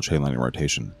 Lightning Bolt Chain Lightning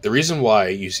rotation. The reason why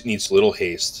you need so little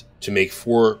haste to make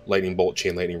 4 Lightning Bolt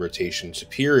Chain Lightning rotation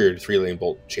superior to 3 Lightning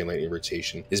Bolt Chain Lightning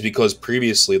rotation is because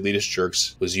previously Elitist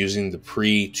Jerks was using the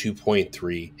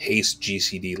pre-2.3 haste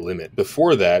GCD limit.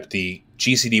 Before that, the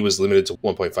GCD was limited to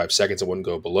 1.5 seconds. It wouldn't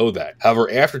go below that.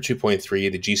 However, after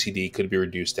 2.3, the GCD could be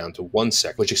reduced down to 1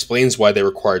 second, which explains why they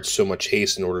required so much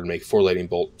haste in order to make 4 Lightning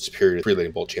Bolt superior to 3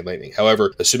 Lightning Bolt Chain Lightning.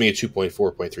 However, assuming a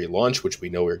 2.4.3 launch, which we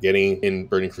know we're getting in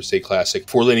Burning Crusade Classic,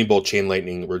 4 Lightning Bolt Chain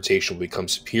Lightning rotation will become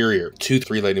superior to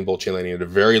 3 Lightning Bolt Chain Lightning at a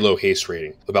very low haste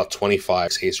rating, about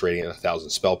 25 haste rating and 1000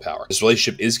 spell power. This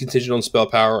relationship is contingent on spell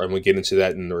power, and we'll get into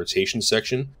that in the rotation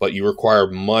section, but you require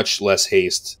much less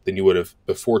haste than you would have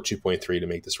before 2.3 to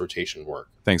make this rotation work.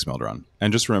 Thanks, Melderon.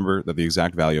 And just remember that the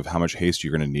exact value of how much haste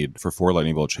you're going to need for 4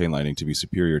 Lightning Bolt Chain Lightning to be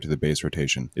superior to the base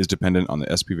rotation is dependent on the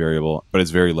SP variable, but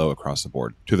it's very low across the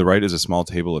board. To the right is a small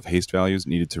table of haste values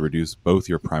needed to reduce both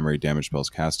your primary damage spells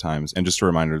cast times, and just a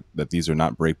reminder that these are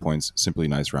not breakpoints, simply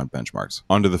nice round benchmarks.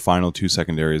 On to the final 2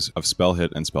 secondaries of spell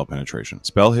hit and spell penetration.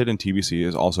 Spell hit in TBC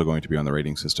is also going to be on the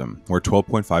rating system, where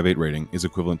 12.58 rating is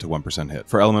equivalent to 1% hit.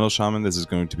 For Elemental Shaman, this is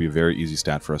going to be a very easy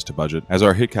stat for us to budget, as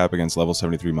our hit cap against level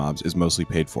 73 mobs is mostly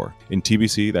paid for. In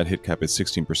TBC, that hit cap is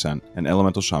 16%, and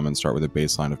Elemental Shaman start with a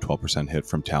baseline of 12% hit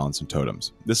from talents and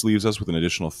totems. This leaves us with an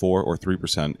additional 4 or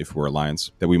 3% if we're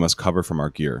Alliance that we must cover from our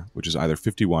gear, which is either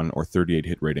 51 or 38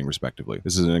 hit rating respectively.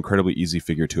 This is an incredibly easy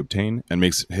figure to obtain and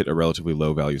makes hit a relatively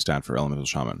low value stat for Elemental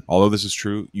Shaman. Although this is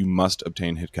true, you must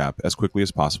obtain hit cap as quickly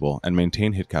as possible and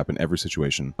maintain hit cap in every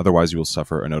situation, otherwise you will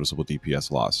suffer a noticeable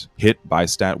DPS loss. Hit by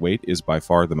stat weight is by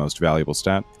far the most valuable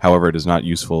stat, however it is not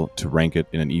useful to rank it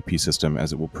in an EP system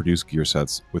as it will produce gear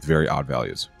sets with very odd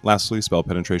values. Lastly, spell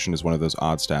penetration is one of those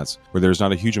odd stats where there is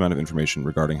not a huge amount of information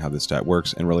regarding how this stat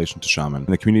works in relation to Shaman,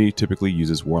 and the community typically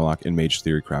uses Warlock and Mage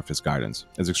Theorycraft as guidance.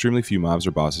 As extremely few mobs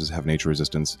or bosses have nature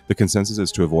resistance, the consensus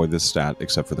is to avoid this stat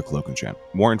except for the Cloak enchant.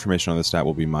 More information on this stat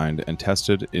will be mined and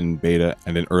tested in beta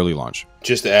and in early launch.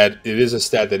 Just to add, it is a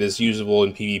stat that is usable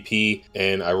in PvP,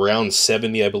 and around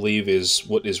 70, I believe, is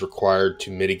what is required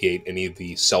to mitigate any of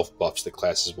the self-buffs that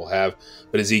classes will have.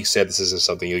 But as Zeke said, this isn't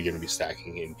something you're going to be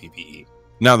stacking in PvE.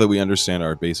 Now that we understand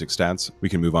our basic stats, we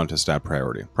can move on to stat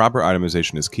priority. Proper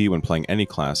itemization is key when playing any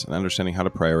class, and understanding how to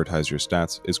prioritize your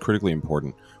stats is critically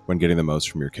important when getting the most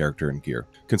from your character and gear.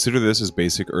 Consider this as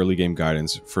basic early game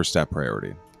guidance for stat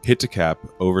priority. Hit to cap,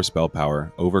 over spell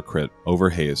power, over crit,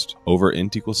 over haste, over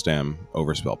int equals stam,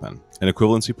 over spell pen. An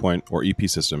equivalency point, or EP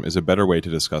system, is a better way to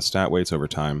discuss stat weights over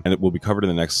time, and it will be covered in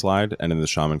the next slide and in the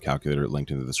Shaman calculator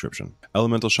linked in the description.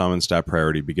 Elemental Shaman stat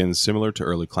priority begins similar to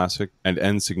early Classic and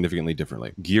ends significantly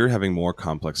differently. Gear having more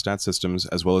complex stat systems,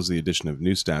 as well as the addition of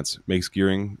new stats, makes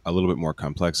gearing a little bit more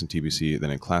complex in TBC than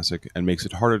in Classic, and makes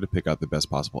it harder to pick out the best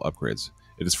possible upgrades.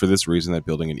 It is for this reason that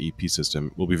building an EP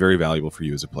system will be very valuable for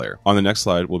you as a player. On the next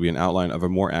slide will be an outline of a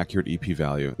more accurate EP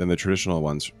value than the traditional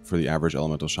ones for the average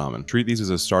Elemental Shaman. Treat these as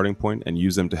a starting point and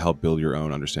use them to help build your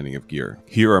own understanding of gear.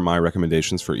 Here are my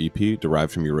recommendations for EP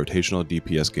derived from your rotational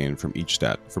DPS gain from each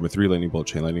stat, from a 3 Lightning Bolt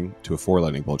Chain Lightning to a 4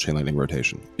 Lightning Bolt Chain Lightning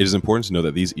rotation. It is important to know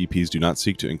that these EPs do not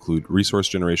seek to include resource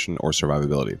generation or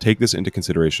survivability. Take this into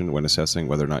consideration when assessing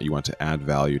whether or not you want to add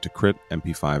value to crit,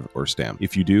 MP5, or stam.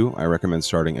 If you do, I recommend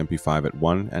starting MP5 at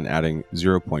 1 and adding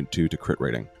 0.2 to crit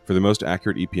rating. For the most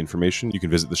accurate EP information, you can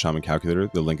visit the Shaman calculator,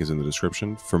 the link is in the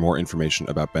description, for more information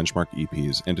about benchmark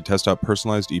EPs and to test out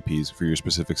personalized EPs for your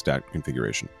specific stat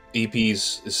configuration.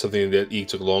 EPs is something that he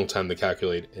took a long time to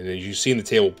calculate, and as you see in the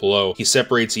table below, he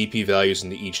separates EP values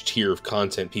into each tier of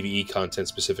content, PvE content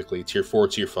specifically, tier 4,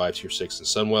 tier 5, tier 6, and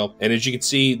Sunwell. And as you can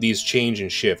see, these change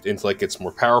and shift. Intellect gets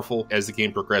more powerful as the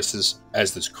game progresses,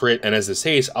 as this crit, and as this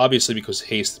haste, obviously because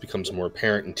haste becomes more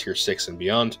apparent in tier 6 and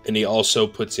beyond. And he also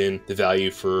puts in the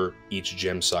value for each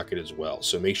gem socket as well.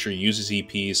 So make sure you use his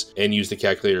EPs and use the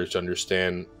calculator to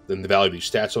understand the value of your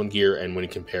stats on gear and when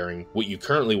comparing what you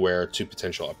currently wear to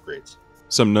potential upgrades.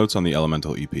 Some notes on the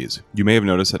elemental EPs. You may have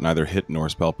noticed that neither hit nor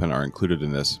spell pen are included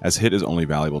in this, as hit is only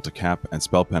valuable to cap and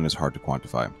spell pen is hard to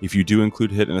quantify. If you do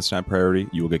include hit in a stat priority,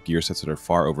 you will get gear sets that are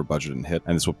far over budget in hit,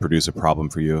 and this will produce a problem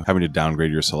for you, having to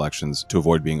downgrade your selections to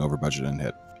avoid being over budget in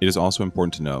hit. It is also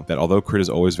important to know that although crit is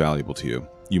always valuable to you,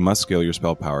 you must scale your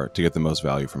spell power to get the most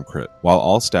value from crit. While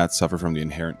all stats suffer from the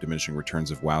inherent diminishing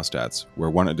returns of WoW stats, where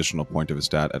one additional point of a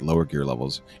stat at lower gear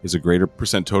levels is a greater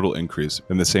percent total increase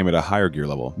than the same at a higher gear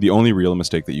level, the only real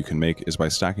mistake that you can make is by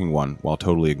stacking one while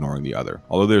totally ignoring the other.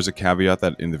 Although there's a caveat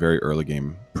that in the very early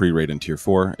game, pre-raid in tier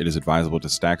 4, it is advisable to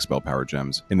stack spell power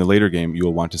gems. In the later game, you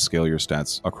will want to scale your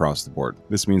stats across the board.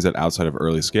 This means that outside of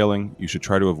early scaling, you should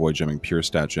try to avoid gemming pure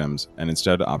stat gems and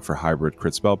instead opt for hybrid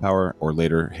crit spell power or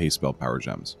later haste spell power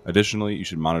gems. Additionally, you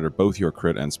should monitor both your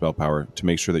crit and spell power to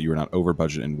make sure that you are not over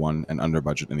budget in one and under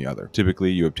budget in the other.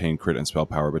 Typically, you obtain crit and spell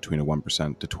power between a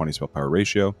 1% to 20 spell power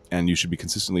ratio, and you should be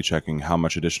consistently checking how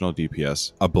much additional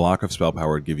DPS a block of spell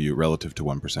power would give you relative to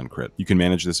 1% crit. You can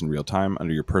manage this in real time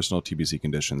under your personal TBC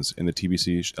conditions in the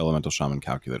TBC Elemental Shaman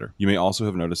calculator. You may also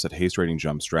have noticed that haste rating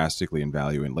jumps drastically in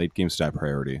value in late game stat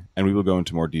priority, and we will go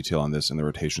into more detail on this in the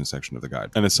rotation section of the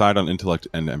guide. An aside on Intellect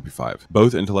and MP5.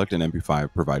 Both Intellect and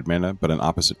MP5 provide mana, but in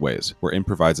opposite ways, where Int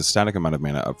provides a static amount of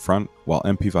mana up front, while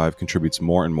MP5 contributes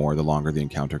more and more the longer the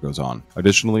encounter goes on.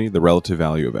 Additionally, the relative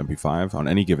value of MP5 on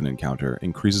any given encounter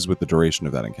increases with the duration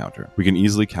of that encounter. We can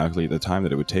easily calculate the time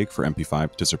that it would take for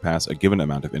MP5 to surpass a given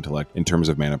amount of Intellect in terms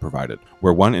of mana provided.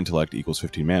 Where 1 Intellect equals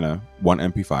 15 mana, 1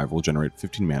 MP5 will generate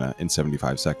 15 mana in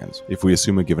 75 seconds. If we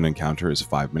assume a given encounter is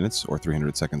 5 minutes or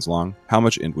 300 seconds long, how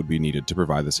much Int would be needed to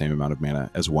provide the same amount of mana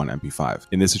as 1 MP5?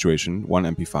 In this situation, 1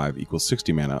 MP5 equals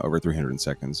 60 mana over 300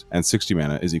 seconds, and 60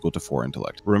 mana is equal to 4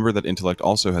 Intellect. Remember that Intellect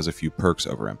also has a few perks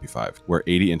over MP5, where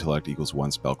 80 Intellect equals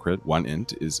 1 spell crit, 1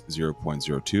 Int is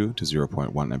 0.02 to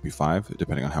 0.1 MP5,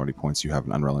 depending on how many points you have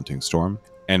in Unrelenting Storm,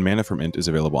 and mana from Int is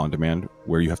available on demand,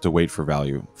 where you have to wait for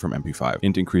value from MP5.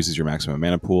 Int increases your maximum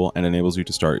mana pool and enables you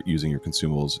to start using your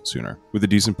consumables sooner. With a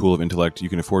decent pool of Intellect, you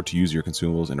can afford to use your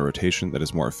consumables in a rotation that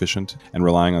is more efficient, and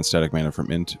relying on static mana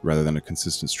from Int rather than a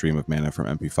consistent stream of mana from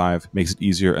MP5 makes it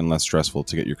easier and less stressful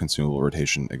to get your consumable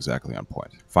rotation exactly on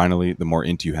point. Finally, the more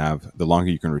Int you have, the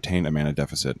longer you can retain a mana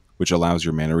deficit, which allows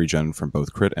your mana regen from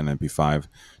both crit and MP5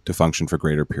 to function for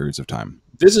greater periods of time.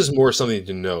 This is more something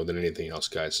to know than anything else,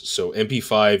 guys. So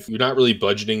MP5, you're not really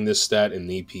budgeting this stat in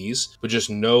the EPs, but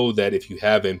just know that if you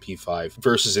have MP5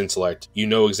 versus Intellect, you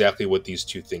know exactly what these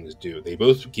two things do. They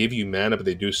both give you mana, but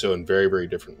they do so in very, very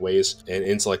different ways, and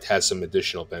Intellect has some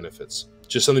additional benefits.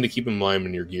 Just something to keep in mind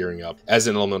when you're gearing up as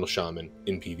an Elemental Shaman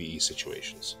in PvE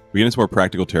situations. We get into more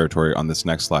practical territory on this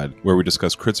next slide, where we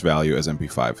discuss crit's value as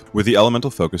MP5. With the elemental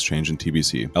focus change in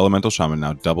TBC, Elemental Shaman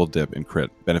now double dip in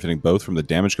crit, benefiting both from the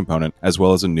damage component as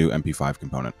well as a new MP5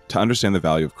 component. To understand the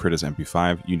value of crit as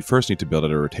MP5, you first need to build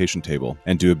out a rotation table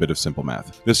and do a bit of simple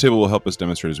math. This table will help us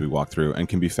demonstrate as we walk through and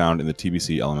can be found in the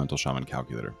TBC Elemental Shaman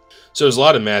calculator. So there's a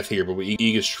lot of math here, but what Ig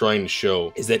is trying to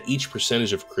show is that each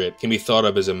percentage of crit can be thought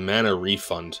of as a mana refund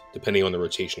depending on the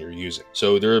rotation you're using.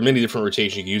 So there are many different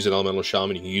rotations you can use in Elemental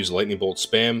Shaman. You can use Lightning Bolt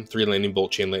spam, 3 Lightning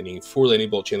Bolt chain lightning, 4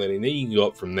 Lightning Bolt chain lightning, then you can go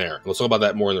up from there. And we'll talk about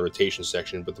that more in the rotation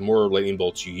section, but the more Lightning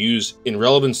Bolts you use in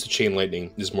relevance to chain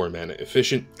lightning is more mana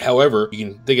efficient. However, you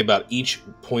can think about each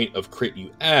point of crit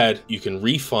you add, you can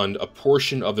refund a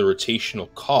portion of the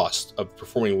rotational cost of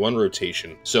performing one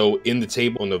rotation. So in the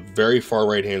table on the very far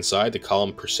right hand side, the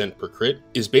column percent per crit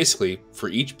is basically for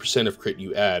each percent of crit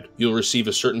you add, you'll receive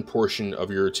a certain portion of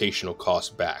your rotational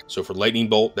cost back. So for Lightning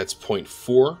Bolt, that's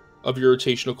 0.4 of your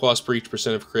rotational cost per each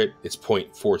percent of crit. It's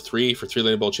 0.43 for 3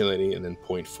 Lightning Bolt chain lightning, and then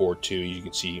 0.42 you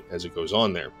can see as it goes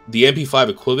on there. The MP5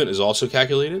 equivalent is also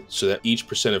calculated so that each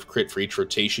percent of crit for each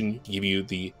rotation can give you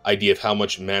the idea of how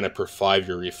much mana per 5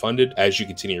 you're refunded as you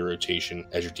continue your rotation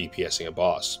as you're DPSing a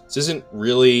boss. This isn't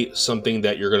really something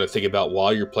that you're going to think about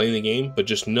while you're playing the game, but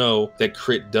just know that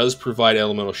crit does provide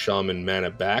Elemental Shaman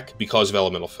mana back because of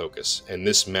Elemental Focus, and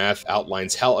this math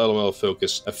outlines how Elemental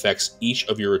Focus affects each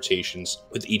of your rotations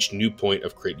with each new point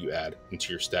of crit you add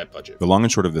into your stat budget. The long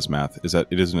and short of this math is that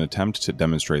it is an attempt to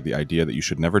demonstrate the idea that you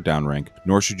should never downrank,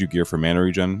 nor should you gear for mana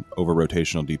regen over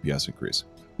rotational DPS increase.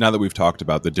 Now that we've talked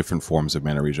about the different forms of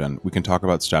mana regen, we can talk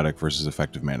about static versus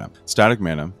effective mana. Static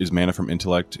mana is mana from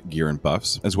intellect, gear, and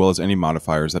buffs, as well as any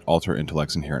modifiers that alter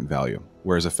intellect's inherent value.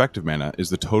 Whereas effective mana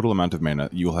is the total amount of mana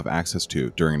you will have access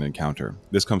to during an encounter.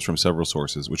 This comes from several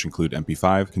sources, which include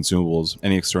MP5, consumables,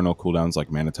 any external cooldowns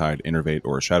like Mana Tide, Innervate,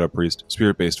 or a Shadow Priest,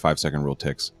 spirit-based 5-second rule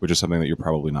ticks, which is something that you're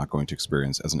probably not going to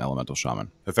experience as an Elemental Shaman.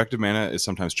 Effective mana is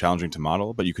sometimes challenging to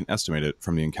model, but you can estimate it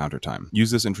from the encounter time. Use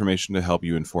this information to help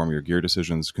you inform your gear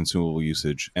decisions, influence consumable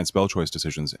usage and spell choice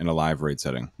decisions in a live raid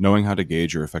setting. Knowing how to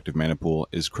gauge your effective mana pool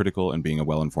is critical in being a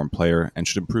well-informed player and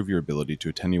should improve your ability to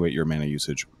attenuate your mana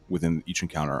usage within each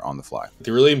encounter on the fly.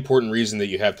 The really important reason that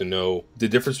you have to know the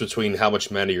difference between how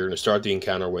much mana you're going to start the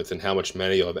encounter with and how much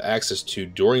mana you'll have access to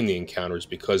during the encounter is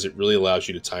because it really allows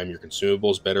you to time your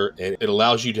consumables better, and it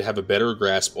allows you to have a better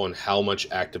grasp on how much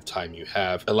active time you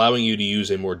have, allowing you to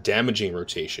use a more damaging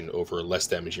rotation over a less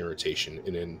damaging rotation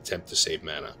in an attempt to save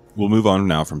mana. We'll move on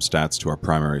now from stats to our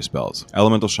primary spells.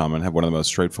 Elemental Shaman have one of the most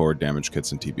straightforward damage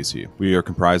kits in TBC. We are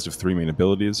comprised of 3 main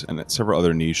abilities and several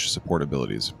other niche support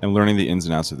abilities, and learning the ins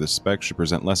and outs of this spec should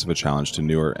present less of a challenge to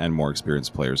newer and more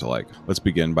experienced players alike. Let's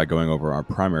begin by going over our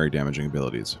primary damaging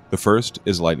abilities. The first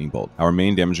is Lightning Bolt, our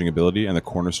main damaging ability and the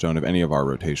cornerstone of any of our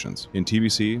rotations. In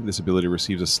TBC, this ability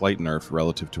receives a slight nerf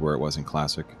relative to where it was in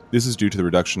Classic. This is due to the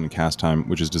reduction in cast time,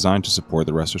 which is designed to support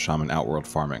the rest of Shaman outworld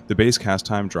farming. The base cast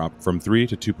time dropped from 3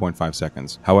 to 2.5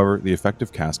 seconds. However, the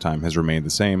effective cast time has remained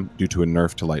the same due to a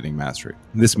nerf to Lightning Mastery.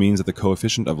 This means that the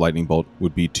coefficient of Lightning Bolt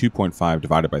would be 2.5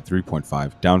 divided by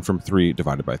 3.5, down from 3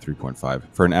 divided by 3.5,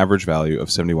 for an average value of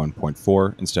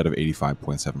 71.4 instead of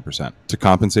 85.7%. To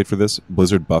compensate for this,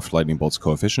 Blizzard buffed Lightning Bolt's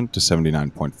coefficient to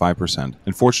 79.5%.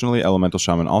 Unfortunately, Elemental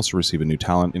Shaman also receive a new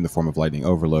talent in the form of Lightning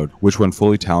Overload, which when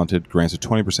fully talented grants a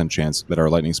 20% chance that our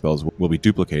lightning spells will be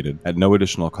duplicated at no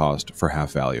additional cost for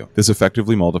half value. This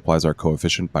effectively multiplies our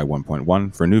coefficient by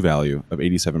 1.1 for a new value of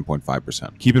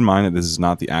 87.5%. Keep in mind that this is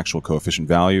not the actual coefficient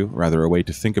value, rather a way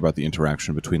to think about the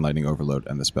interaction between Lightning Overload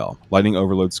and the spell. Lightning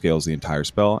Overload scales the entire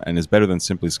spell and is better than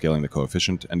simply scaling the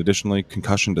coefficient, and additionally,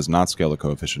 Concussion does not scale the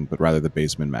coefficient but rather the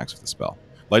base min-max of the spell.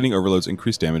 Lightning Overload's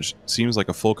increased damage seems like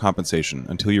a full compensation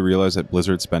until you realize that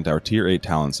Blizzard spent our tier 8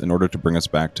 talents in order to bring us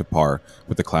back to par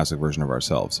with the classic version of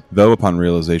ourselves. Though upon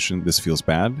realization this feels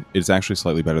bad, it is actually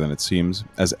slightly better than it seems,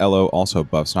 as LO also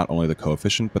buffs not only the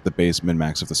coefficient but the base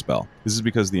min-max of the spell. This is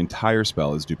because the entire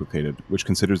spell is duplicated, which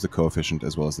considers the coefficient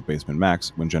as well as the base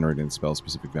min-max when generating the spell's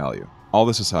specific value. All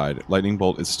this aside, Lightning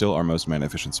Bolt is still our most mana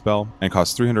efficient spell and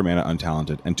costs 300 mana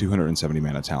untalented and 270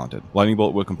 mana talented. Lightning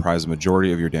Bolt will comprise a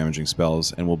majority of your damaging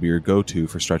spells and will be your go-to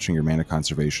for stretching your mana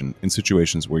conservation in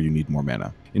situations where you need more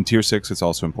mana. In Tier 6, it's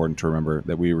also important to remember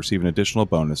that we receive an additional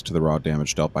bonus to the raw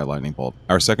damage dealt by Lightning Bolt.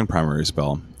 Our second primary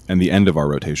spell, and the end of our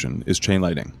rotation, is Chain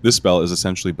Lightning. This spell is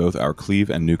essentially both our cleave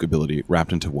and nuke ability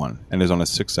wrapped into one, and is on a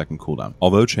 6-second cooldown.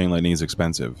 Although Chain Lightning is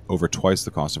expensive, over twice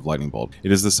the cost of Lightning Bolt,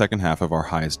 it is the second half of our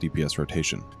highest DPS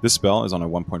rotation. This spell is on a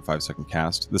 1.5 second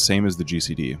cast, the same as the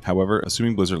GCD. However,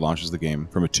 assuming Blizzard launches the game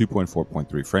from a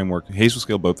 2.4.3 framework, Haze will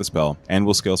scale both the spell, and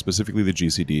will scale specifically the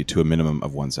GCD to a minimum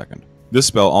of 1 second. This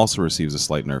spell also receives a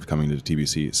slight nerf coming into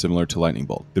TBC, similar to Lightning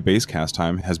Bolt. The base cast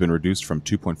time has been reduced from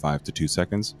 2.5 to 2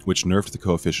 seconds, which nerfed the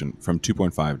coefficient from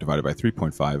 2.5 divided by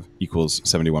 3.5 equals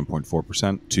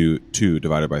 71.4% to 2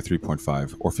 divided by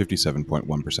 3.5 or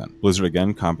 57.1%. Blizzard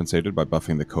again compensated by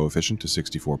buffing the coefficient to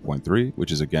 64.3,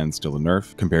 which is again still a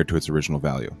nerf compared to its original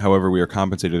value. However, we are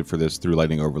compensated for this through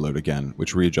Lightning Overload again,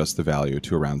 which readjusts the value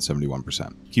to around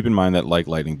 71%. Keep in mind that like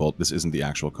Lightning Bolt, this isn't the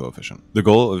actual coefficient. The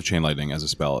goal of Chain Lightning as a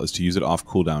spell is to use it off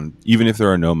cooldown even if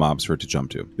there are no mobs for it to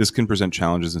jump to. This can present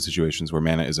challenges in situations where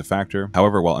mana is a factor.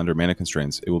 However, while under mana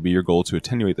constraints, it will be your goal to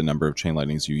attenuate the number of Chain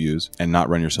Lightnings you use and not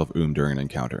run yourself during an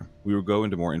encounter. We will go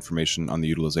into more information on the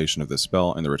utilization of this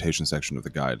spell in the rotation section of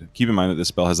the guide. Keep in mind that this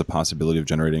spell has the possibility of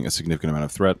generating a significant amount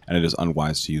of threat, and it is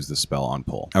unwise to use this spell on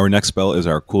pull. Our next spell is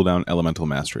our cooldown Elemental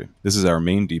Mastery. This is our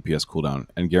main DPS cooldown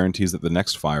and guarantees that the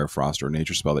next fire, frost, or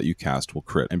nature spell that you cast will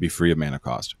crit and be free of mana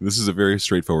cost. This is a very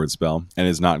straightforward spell and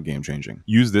is not game changing.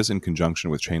 Use this in conjunction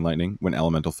with Chain Lightning when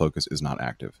elemental focus is not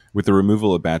active. With the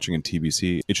removal of batching in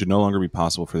TBC, it should no longer be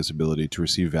possible for this ability to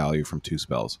receive value from 2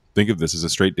 spells. Think of this as a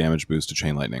straight damage boost to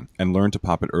Chain Lightning, and learn to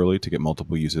pop it early to get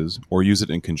multiple uses, or use it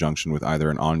in conjunction with either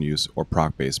an on-use or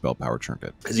proc-based spell power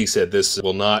trinket. As he said, this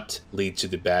will not lead to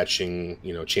the batching,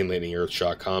 Chain Lightning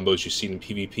Earthshock combos you've seen in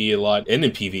PvP a lot, and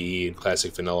in PvE and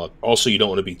Classic Vanilla. Also, you don't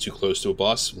want to be too close to a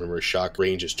boss. Remember, shock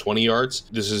range is 20 yards.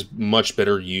 This is much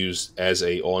better used as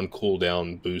a on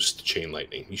cooldown boost Chain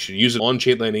Lightning. You should use it on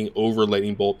Chain Lightning over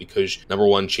Lightning Bolt because, number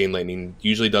one, Chain Lightning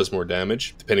usually does more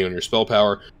damage, depending on your spell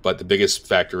power, but the biggest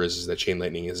factor is that Chain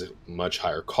Lightning is a much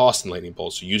higher cost than Lightning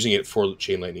Bolt, so using it for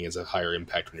Chain Lightning has a higher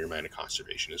impact on your mana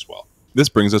conservation as well. This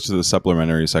brings us to the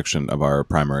supplementary section of our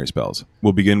primary spells.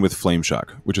 We'll begin with Flame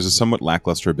Shock, which is a somewhat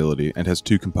lackluster ability and has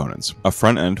two components, a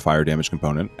front-end fire damage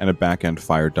component and a back-end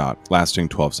fire dot, lasting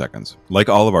 12 seconds. Like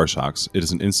all of our shocks, it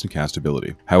is an instant cast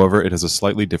ability. However, it has a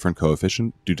slightly different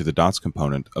coefficient due to the dots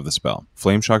component of the spell.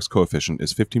 Flame Shock's coefficient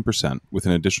is 15% with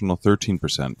an additional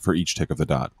 13% for each tick of the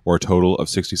dot, or a total of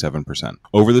 67%.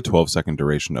 Over the 12-second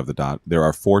duration of the dot, there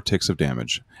are 4 ticks of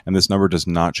damage, and this number does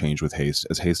not change with haste,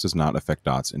 as haste does not affect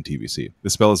dots in TBC.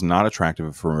 The spell is not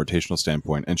attractive from a rotational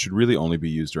standpoint and should really only be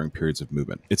used during periods of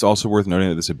movement. It's also worth noting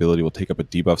that this ability will take up a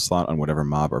debuff slot on whatever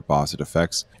mob or boss it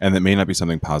affects, and that may not be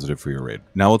something positive for your raid.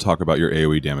 Now we'll talk about your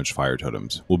AoE damage fire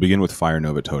totems. We'll begin with Fire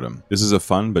Nova Totem. This is a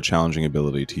fun but challenging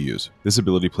ability to use. This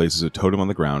ability places a totem on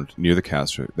the ground near the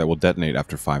caster that will detonate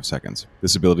after 5 seconds.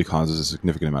 This ability causes a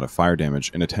significant amount of fire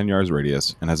damage in a 10 yards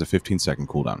radius and has a 15-second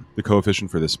cooldown. The coefficient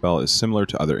for this spell is similar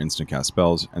to other instant cast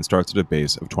spells and starts at a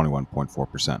base of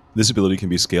 21.4%. This ability can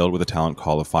be scaled with a talent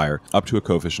Call of Fire up to a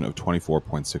coefficient of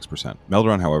 24.6%.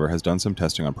 Melderon, however, has done some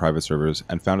testing on private servers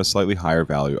and found a slightly higher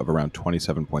value of around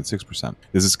 27.6%.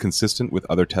 This is consistent with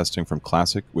other testing from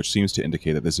Classic, which seems to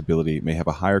indicate that this ability may have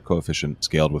a higher coefficient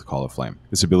scaled with Call of Flame.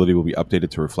 This ability will be updated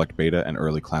to reflect beta and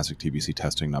early Classic TBC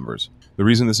testing numbers. The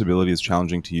reason this ability is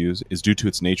challenging to use is due to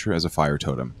its nature as a fire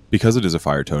totem. Because it is a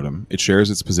fire totem, it shares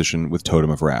its position with Totem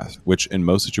of Wrath, which in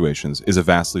most situations is a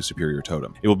vastly superior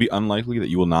totem. It will be unlikely that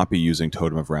you will not be using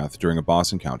Totem of Wrath during a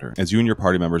boss encounter, as you and your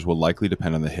party members will likely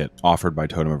depend on the hit offered by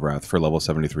Totem of Wrath for level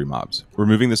 73 mobs.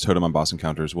 Removing this totem on boss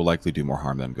encounters will likely do more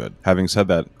harm than good. Having said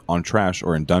that, on trash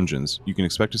or in dungeons, you can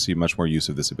expect to see much more use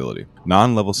of this ability.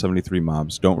 Non-level 73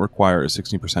 mobs don't require a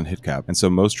 16% hit cap, and so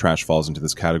most trash falls into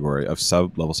this category of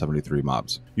sub-level 73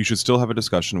 mobs. You should still have a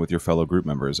discussion with your fellow group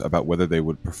members about whether they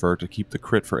would prefer to keep the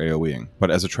crit for AoEing,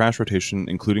 but as a trash rotation,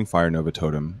 including Fire Nova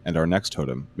Totem and our next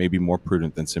totem may be more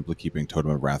prudent than simply keeping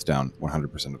Totem of Wrath down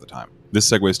 100% of the time. This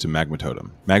segues to Magma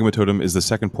Totem. Magma Totem is the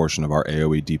second portion of our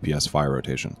AoE DPS fire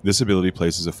rotation. This ability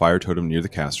places a fire totem near the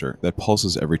caster that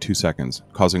pulses every 2 seconds,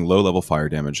 causing low-level fire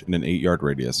damage in an 8-yard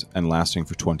radius and lasting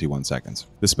for 21 seconds.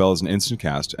 This spell is an instant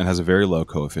cast and has a very low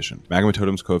coefficient. Magma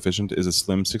Totem's coefficient is a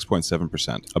slim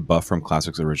 6.7%, a buff from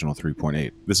Classic's original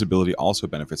 3.8. This ability also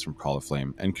benefits from Call of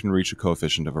Flame and can reach a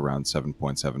coefficient of around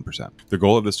 7.7%. The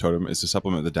goal of this totem is to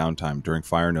supplement the downtime during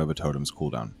Fire Nova Totem's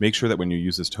cooldown. Make sure that when you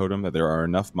use this totem that there are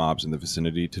enough mobs in the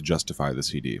vicinity to justify the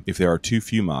CD. If there are too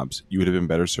few mobs, you would have been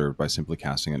better served by simply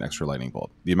casting an extra lightning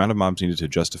bolt. The amount of mobs needed to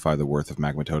justify the worth of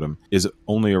Magma Totem is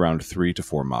only around 3 to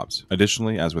 4 mobs.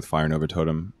 Additionally, as with Fire Nova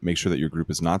Totem, make sure that your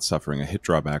group is not suffering a hit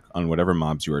drawback on whatever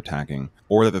mobs you are attacking,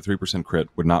 or that the 3% crit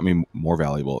would not be more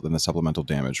valuable than the supplemental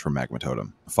damage from Magma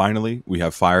Totem. Finally, we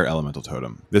have Fire Elemental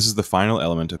Totem. This is the final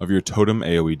element of your Totem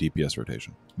AoE DPS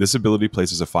rotation. This ability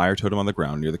places a fire totem on the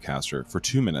ground near the caster for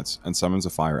 2 minutes and summons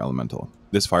a fire elemental.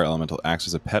 This fire elemental acts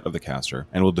as a pet of the caster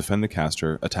and will defend the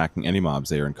caster, attacking any mobs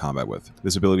they are in combat with.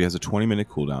 This ability has a 20-minute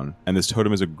cooldown, and this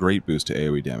totem is a great boost to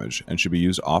AoE damage and should be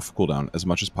used off cooldown as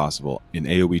much as possible in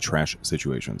AoE trash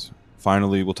situations.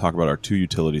 Finally, we'll talk about our 2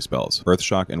 utility spells,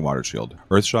 Earthshock and Water Shield.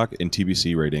 Earthshock in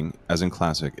TBC rating, as in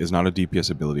Classic, is not a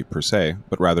DPS ability per se,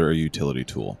 but rather a utility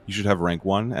tool. You should have rank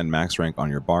 1 and max rank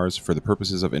on your bars for the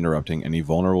purposes of interrupting any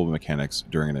vulnerable mechanics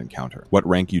during an encounter. What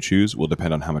rank you choose will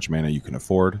depend on how much mana you can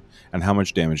afford, and how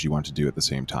much damage you want to do at the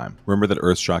same time. Remember that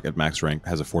Earthshock at max rank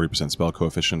has a 40% spell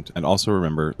coefficient, and also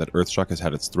remember that Earthshock has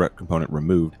had its threat component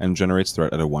removed and generates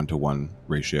threat at a 1-to-1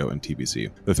 ratio in TBC.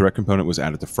 The threat component was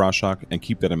added to Frostshock, and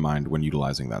keep that in mind when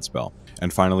utilizing that spell.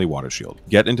 And finally, Water Shield.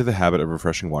 Get into the habit of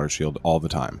refreshing Water Shield all the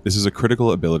time. This is a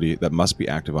critical ability that must be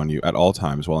active on you at all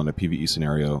times while in a PvE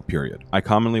scenario, period. I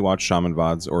commonly watch Shaman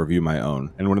VODs or review my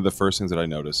own, and one of the first things that I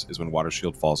notice is when Water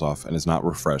Shield falls off and is not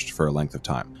refreshed for a length of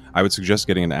time. I would suggest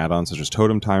getting an add-on such as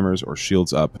Totem Timers or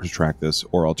Shields Up to track this,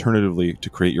 or alternatively to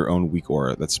create your own weak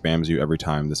aura that spams you every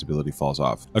time this ability falls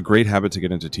off. A great habit to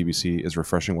get into TBC is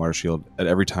refreshing Water Shield at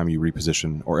every time you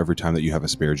reposition or every time that you have a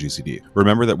spare GCD.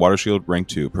 Remember that Water Shield rank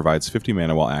 2 provides 50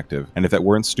 mana while active, and if that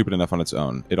weren't stupid enough on its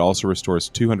own, it also restores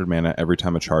 200 mana every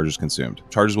time a charge is consumed.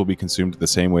 Charges will be consumed the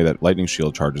same way that Lightning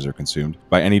Shield charges are consumed,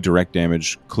 by any direct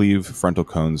damage, cleave, frontal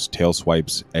cones, tail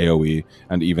swipes, AoE,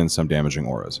 and even some damaging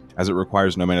auras. As it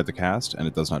requires no mana to cast, and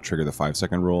it does not trigger the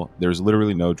 5-second rule, there is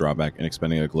literally no drawback in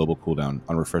expending a global cooldown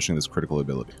on refreshing this critical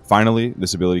ability. Finally,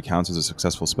 this ability counts as a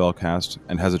successful spell cast,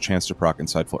 and has a chance to proc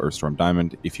Insightful Earthstorm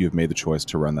Diamond if you have made the choice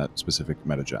to run that specific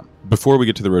meta gem. Before we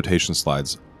get to the rotation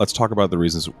slides, let's talk about the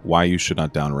reasons why you should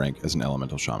not downrank as an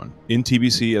Elemental Shaman. In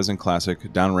TBC, as in Classic,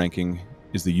 downranking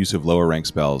is the use of lower rank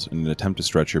spells in an attempt to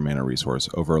stretch your mana resource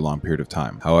over a long period of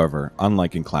time. However,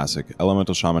 unlike in Classic,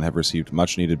 Elemental Shaman have received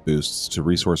much needed boosts to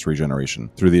resource regeneration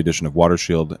through the addition of Water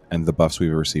Shield and the buffs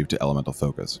we've received to Elemental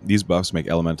Focus. These buffs make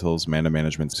Elemental's mana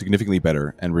management significantly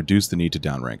better and reduce the need to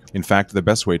downrank. In fact, the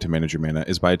best way to manage your mana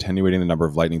is by attenuating the number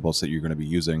of lightning bolts that you're going to be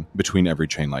using between every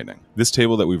chain lightning. This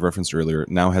table that we've referenced earlier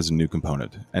now has a new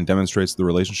component and demonstrates the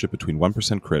relationship between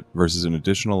 1% crit versus an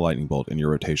additional lightning bolt in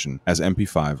your rotation as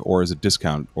MP5 or as a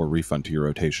discount or refund to your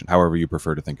rotation, however you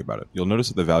prefer to think about it. You'll notice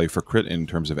that the value for crit in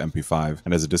terms of MP5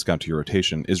 and as a discount to your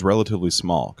rotation is relatively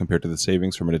small compared to the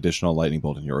savings from an additional lightning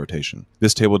bolt in your rotation.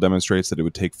 This table demonstrates that it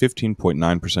would take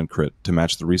 15.9% crit to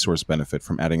match the resource benefit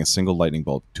from adding a single lightning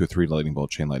bolt to a 3 lightning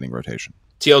bolt chain lightning rotation.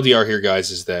 TLDR here, guys,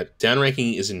 is that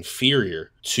downranking is inferior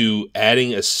to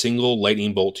adding a single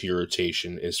lightning bolt to your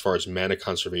rotation as far as mana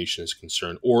conservation is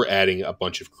concerned, or adding a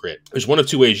bunch of crit. There's one of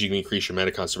two ways you can increase your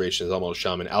mana conservation as Elemental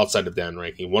Shaman outside of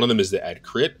downranking. One of them is to add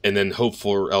crit, and then hope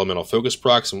for Elemental Focus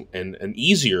procs, and an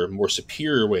easier, more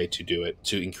superior way to do it,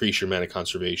 to increase your mana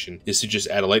conservation, is to just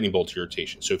add a lightning bolt to your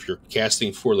rotation. So if you're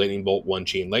casting 4 lightning bolt, 1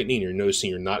 chain lightning, and you're noticing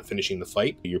you're not finishing the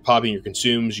fight, you're popping your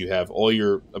consumes, you have all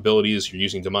your abilities, you're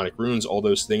using demonic runes, all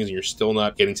those things, and you're still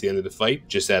not getting to the end of the fight,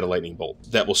 just add a lightning bolt.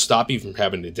 That will stop you from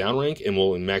having to downrank and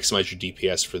will maximize your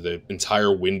DPS for the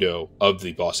entire window of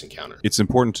the boss encounter. It's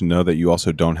important to know that you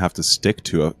also don't have to stick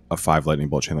to a 5 lightning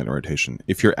bolt chain lightning rotation.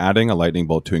 If you're adding a lightning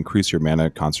bolt to increase your mana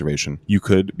conservation, you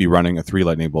could be running a 3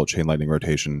 lightning bolt chain lightning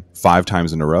rotation 5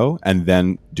 times in a row and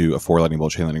then do a 4 lightning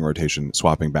bolt chain lightning rotation,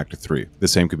 swapping back to 3. The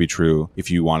same could be true if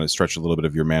you want to stretch a little bit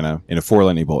of your mana in a 4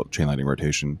 lightning bolt chain lightning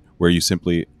rotation, where you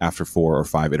simply, after 4 or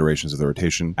 5 iterations of the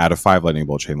rotation, add a 5 lightning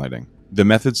bolt chain lightning. The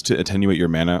methods to attenuate your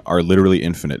mana are literally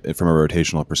infinite from a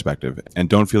rotational perspective, and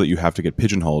don't feel that you have to get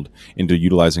pigeonholed into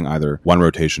utilizing either one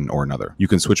rotation or another. You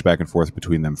can switch back and forth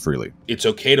between them freely. It's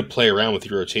okay to play around with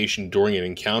your rotation during an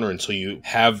encounter until you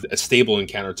have a stable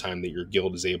encounter time that your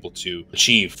guild is able to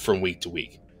achieve from week to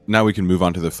week. Now we can move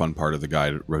on to the fun part of the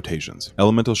guide, rotations.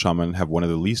 Elemental Shaman have one of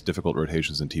the least difficult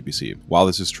rotations in TBC. While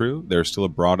this is true, there is still a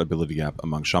broad ability gap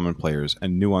among Shaman players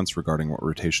and nuance regarding what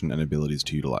rotation and abilities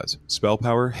to utilize. Spell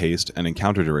power, haste, and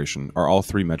encounter duration are all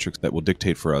 3 metrics that will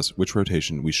dictate for us which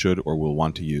rotation we should or will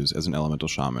want to use as an Elemental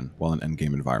Shaman while in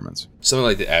endgame environments. Something I'd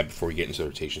like to add before we get into the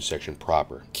rotation section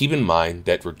proper. Keep in mind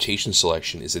that rotation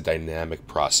selection is a dynamic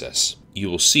process. You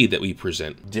will see that we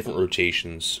present different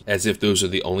rotations as if those are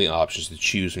the only options to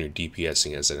choose when you're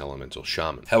DPSing as an Elemental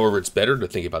Shaman. However, it's better to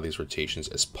think about these rotations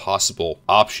as possible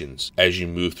options as you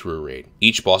move through a raid.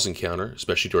 Each boss encounter,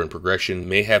 especially during progression,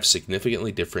 may have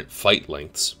significantly different fight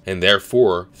lengths, and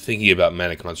therefore, thinking about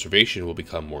mana conservation will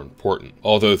become more important.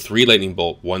 Although 3 lightning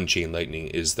bolt, 1 chain lightning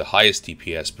is the highest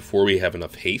DPS before we have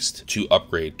enough haste to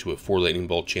upgrade to a 4 lightning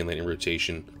bolt chain lightning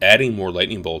rotation, adding more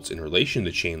lightning bolts in relation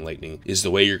to chain lightning is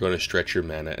the way you're going to stretch your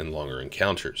mana in longer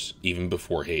encounters, even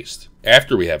before haste.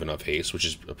 After we have enough haste, which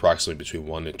is approximately between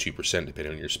 1 and 2%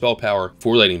 depending on your spell power,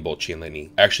 4 lightning bolt chain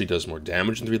lightning actually does more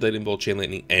damage than 3 lightning bolt chain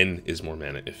lightning and is more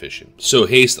mana efficient. So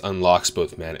haste unlocks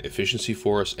both mana efficiency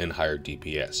for us and higher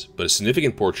DPS, but a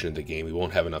significant portion of the game we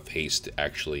won't have enough haste to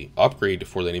actually upgrade to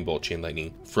 4 lightning bolt chain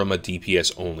lightning from a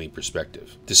DPS only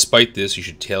perspective. Despite this, you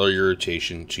should tailor your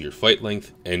rotation to your fight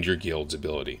length and your guild's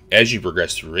ability. As you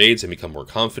progress through raids and become more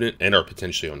confident and are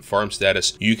potentially on farm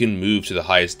status, you can move to the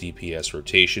highest DPS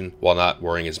rotation while not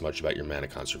worrying as much about your mana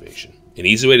conservation. An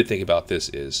easy way to think about this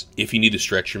is, if you need to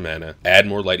stretch your mana, add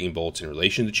more lightning bolts in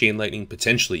relation to chain lightning,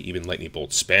 potentially even lightning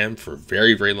bolt spam for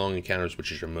very, very long encounters, which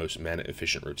is your most mana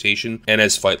efficient rotation. And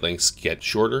as fight lengths get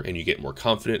shorter and you get more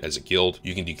confident as a guild,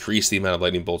 you can decrease the amount of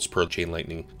lightning bolts per chain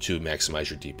lightning to maximize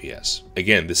your DPS.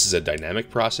 Again, this is a dynamic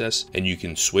process, and you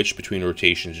can switch between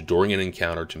rotations during an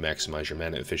encounter to maximize your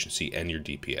mana efficiency and your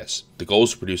DPS. The goal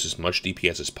is to produce as much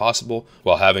DPS as possible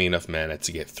while having enough mana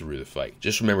to get through the fight.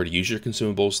 Just remember to use your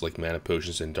consumables like mana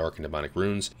potions and dark and demonic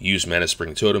runes, use mana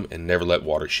spring totem, and never let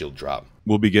water shield drop.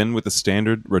 We'll begin with the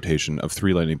standard rotation of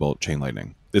 3 lightning bolt chain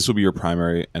lightning. This will be your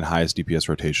primary and highest DPS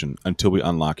rotation until we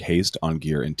unlock haste on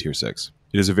gear in tier 6.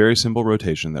 It is a very simple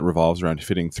rotation that revolves around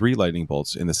fitting 3 lightning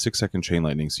bolts in the 6-second chain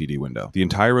lightning CD window. The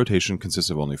entire rotation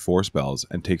consists of only 4 spells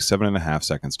and takes 7.5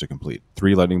 seconds to complete.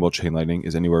 3 lightning bolt chain lightning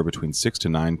is anywhere between 6 to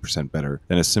 9% better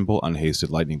than a simple unhasted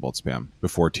lightning bolt spam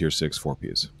before tier 6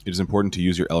 4Ps. It is important to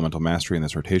use your elemental mastery in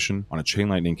this rotation on a chain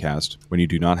lightning cast when you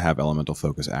do not have elemental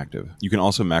focus active. You can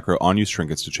also macro unused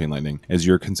trinkets to chain lightning as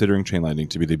you're considering chain lightning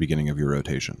to be the beginning of your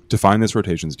rotation. To find this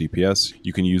rotation's DPS,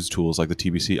 you can use tools like the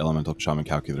TBC Elemental Shaman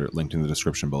calculator linked in the description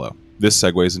description below. This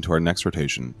segues into our next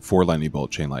rotation, 4 Lightning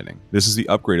Bolt Chain Lightning. This is the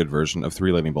upgraded version of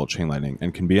 3 Lightning Bolt Chain Lightning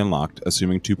and can be unlocked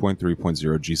assuming 2.3.0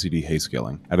 GCD haste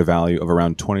scaling at a value of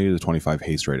around 20 to 25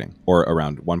 haste rating, or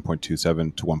around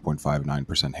 1.27 to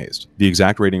 1.59% haste. The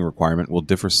exact rating requirement will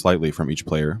differ slightly from each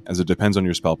player as it depends on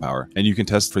your spell power, and you can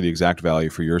test for the exact value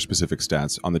for your specific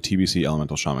stats on the TBC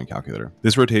Elemental Shaman calculator.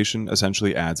 This rotation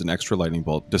essentially adds an extra Lightning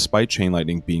Bolt despite Chain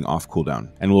Lightning being off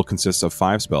cooldown, and will consist of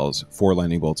 5 spells, 4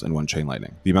 Lightning Bolts, and 1 Chain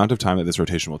Lightning. The amount of time that this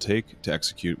rotation will take to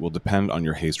execute will depend on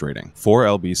your haste rating. 4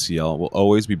 LBCL will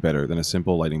always be better than a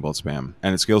simple Lightning Bolt spam,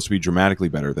 and it scales to be dramatically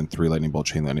better than 3 Lightning Bolt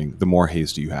Chain Lightning the more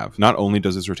haste you have. Not only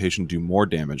does this rotation do more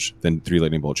damage than 3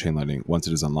 Lightning Bolt Chain Lightning once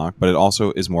it is unlocked, but it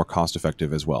also is more cost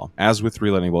effective as well. As with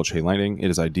 3 Lightning Bolt Chain Lightning, it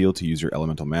is ideal to use your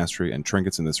Elemental Mastery and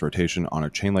trinkets in this rotation on a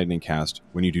Chain Lightning cast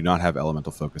when you do not have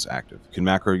Elemental Focus active. You can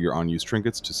macro your unused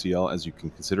trinkets to CL as you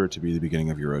can consider it to be the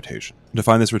beginning of your rotation. To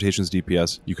find this rotation's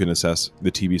DPS, you can assess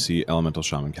the TBC Elemental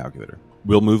Shaman calculator.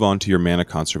 We'll move on to your mana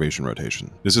conservation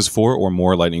rotation. This is 4 or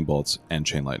more Lightning Bolts and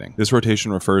Chain Lightning. This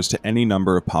rotation refers to any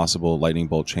number of possible Lightning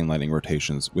Bolt Chain Lightning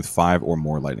rotations with 5 or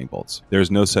more Lightning Bolts. There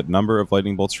is no set number of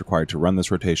Lightning Bolts required to run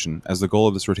this rotation, as the goal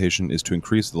of this rotation is to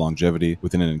increase the longevity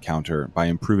within an encounter by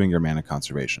improving your mana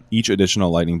conservation. Each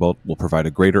additional Lightning Bolt will provide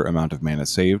a greater amount of mana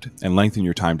saved and lengthen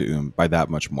your time to by that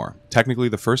much more. Technically,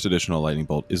 the first additional Lightning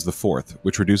Bolt is the 4th,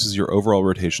 which reduces your overall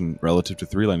rotation relative to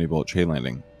 3 Lightning Bolt Chain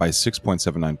Lightning by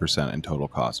 6.79% in total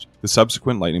cost. The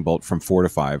subsequent Lightning Bolt from 4 to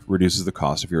 5 reduces the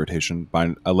cost of your rotation by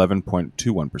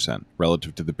 11.21%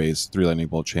 relative to the base 3 Lightning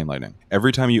Bolt Chain Lightning.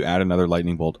 Every time you add another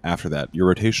Lightning Bolt after that, your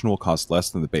rotation will cost less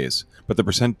than the base, but the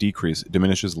percent decrease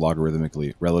diminishes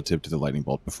logarithmically relative to the Lightning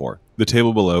Bolt before. The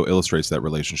table below illustrates that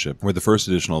relationship, where the first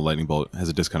additional Lightning Bolt has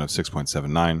a discount of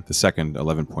 6.79, the second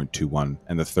 11.21,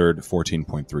 and the third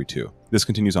 14.32. This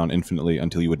continues on infinitely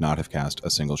until you would not have cast a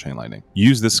single Chain Lightning.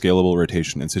 Use this scalable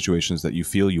rotation in situations that you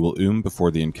feel you will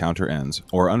before the encounter ends,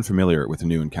 or are unfamiliar with a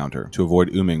new encounter, to avoid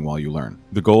while you learn.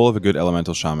 The goal of a good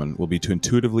Elemental Shaman will be to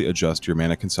intuitively adjust your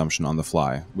mana consumption on the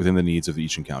fly within the needs of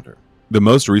each encounter. The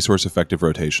most resource-effective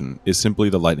rotation is simply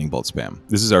the Lightning Bolt spam.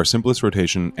 This is our simplest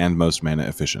rotation and most mana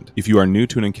efficient. If you are new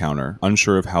to an encounter,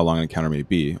 unsure of how long an encounter may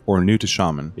be, or new to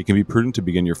Shaman, it can be prudent to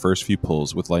begin your first few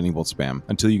pulls with Lightning Bolt spam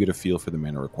until you get a feel for the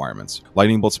mana requirements.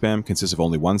 Lightning Bolt spam consists of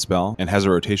only 1 spell and has a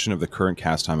rotation of the current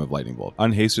cast time of Lightning Bolt.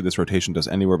 Unhasted, this rotation does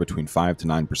anywhere between 5 to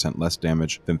 9% less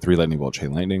damage than 3 Lightning Bolt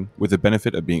Chain Lightning, with the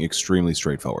benefit of being extremely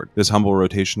straightforward. This humble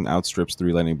rotation outstrips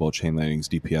 3 Lightning Bolt Chain Lightning's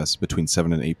DPS between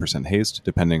 7 and 8% haste,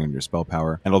 depending on your spell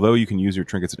power, and although you can use your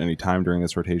trinkets at any time during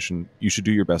this rotation, you should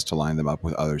do your best to line them up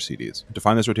with other CDs. To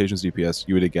find this rotation's DPS,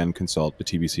 you would again consult the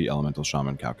TBC Elemental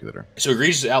Shaman calculator. So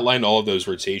Egregious outlined all of those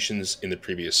rotations in the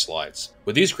previous slides.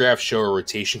 What these graphs show are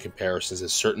rotation comparisons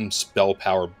of certain spell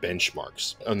power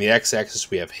benchmarks. On the x-axis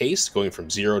we have haste going from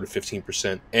 0 to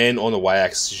 15%, and on the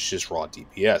y-axis is just raw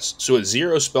DPS. So at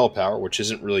 0 spell power, which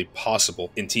isn't really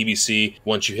possible in TBC,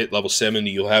 once you hit level 70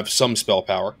 you'll have some spell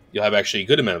power. You'll have actually a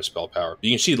good amount of spell power. You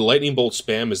can see the Lightning Bolt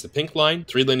spam is the pink line,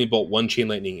 3 Lightning Bolt 1 Chain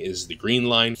Lightning is the green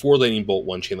line, 4 Lightning Bolt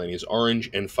 1 Chain Lightning is orange,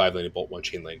 and 5 Lightning Bolt 1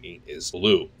 Chain Lightning is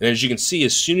blue. And as you can see,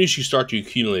 as soon as you start to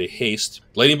accumulate haste,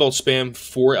 Lightning Bolt spam,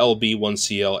 4 LB 1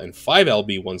 CL, and 5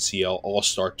 LB 1 CL all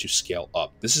start to scale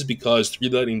up. This is because 3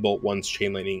 Lightning Bolt 1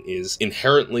 Chain Lightning is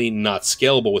inherently not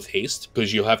scalable with haste,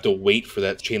 because you'll have to wait for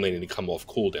that Chain Lightning to come off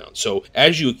cooldown. So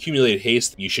as you accumulate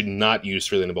haste, you should not use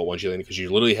 3 Lightning Bolt 1 Chain Lightning because you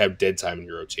literally have dead time in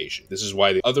your rotation. This is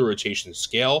why the other rotations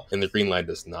scale and the green line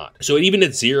does not. So even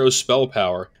at 0 spell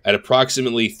power, at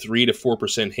approximately 3 to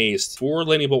 4% haste, 4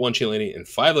 Lightning Bolt 1 Chain Lightning and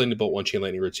 5 Lightning Bolt 1 Chain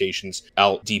Lightning rotations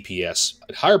out DPS.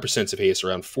 At higher percents of haste,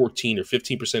 around 14 or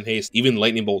 15% haste, even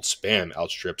Lightning Bolt spam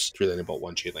outstrips 3 Lightning Bolt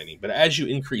 1 Chain Lightning. But as you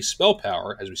increase spell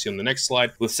power, as we see on the next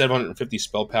slide, with 750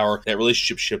 spell power, that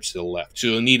relationship shifts to the left. So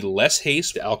you'll need less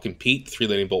haste to outcompete 3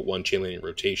 Lightning Bolt 1 Chain Lightning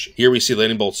rotation. Here we see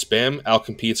Lightning Bolt spam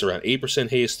outcompetes around 8%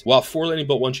 haste, while 4 Lightning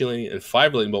Bolt 1 Chain Lightning and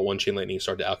 5 Lightning Bolt 1 Chain Lightning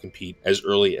start to outcompete as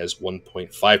early as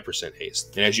 1.5%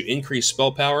 haste. And as you increase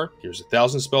spell power, here's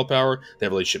 1000 spell power, that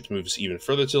relationship moves even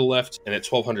further to the left, and at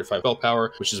 1205 spell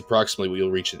power, which is approximately what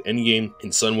you'll reach at endgame in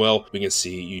Sunwell, we can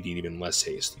see you need even less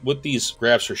haste. What these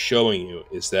graphs are showing you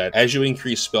is that as you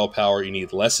increase spell power, you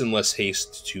need less and less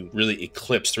haste to really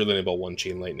eclipse 3 Lightning Bolt 1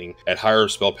 Chain Lightning. At higher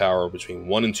spell power, between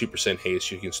 1 and 2%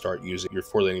 haste, you can start using your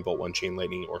 4 Lightning Bolt 1 Chain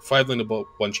Lightning or 5 Lightning Bolt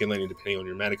 1 Chain Lightning, depending on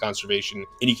your mana conservation,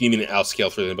 and you can even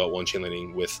outscale 3 Lightning Bolt 1 Chain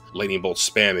Lightning with with lightning bolt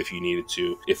spam if you needed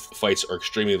to, if fights are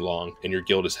extremely long and your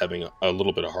guild is having a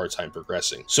little bit of hard time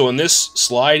progressing. So on this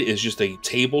slide is just a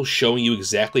table showing you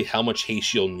exactly how much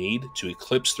haste you'll need to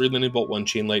eclipse 3 lightning bolt 1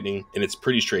 chain lightning, and it's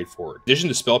pretty straightforward. In addition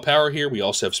to spell power here, we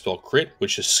also have spell crit,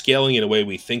 which is scaling in a way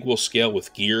we think will scale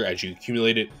with gear as you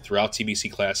accumulate it throughout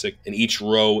TBC Classic, and each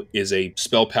row is a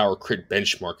spell power crit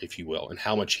benchmark, if you will, and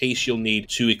how much haste you'll need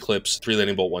to eclipse 3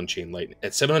 lightning bolt 1 chain lightning.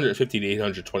 At 750 to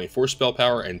 824 spell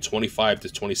power and 25 to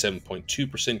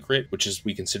 27.2% crit, which is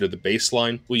we consider the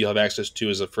baseline, what you'll have access to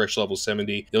is a fresh level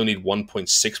 70. You'll need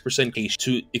 1.6% haste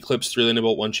to eclipse 3 lightning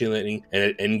bolt 1 chain lightning, and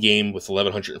at endgame with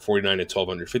 1149 to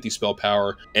 1250 spell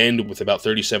power and with about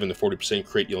 37 to 40%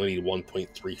 crit, you'll need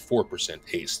 1.34%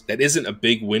 haste. That isn't a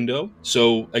big window.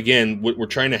 So again, what we're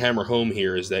trying to hammer home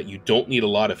here is that you don't need a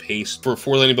lot of haste for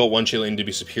 4 lightning bolt 1 chain lightning to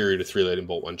be superior to 3 lightning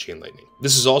bolt 1 chain lightning.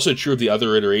 This is also true of the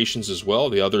other iterations as well,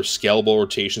 the other scalable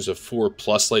rotations of 4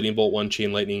 plus lightning bolt 1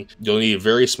 chain lightning. You'll need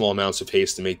very small amounts of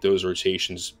haste to make those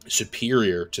rotations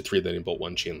superior to 3 lightning bolt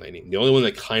 1 chain lightning. The only one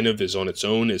that kind of is on its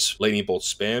own is lightning bolt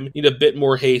spam. You need a bit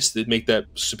more haste to make that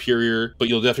superior, but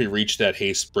you'll definitely reach that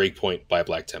haste breakpoint by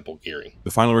Black Temple gearing.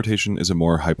 The final rotation is a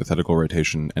more hypothetical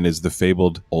rotation and is the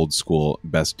fabled old school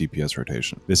best DPS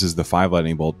rotation. This is the 5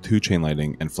 lightning bolt, 2 chain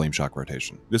lightning, and flame shock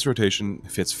rotation. This rotation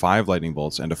fits 5 lightning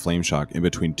bolts and a flame shock in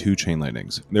between 2 chain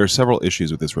lightnings. There are several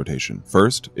issues with this rotation.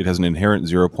 First, it has an inherent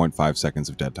 0.5 seconds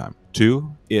of dead time.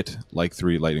 2, it, like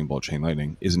 3 lightning bolt chain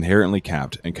lightning, is inherently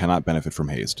capped and cannot benefit from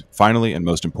haste. Finally, and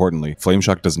most importantly, flame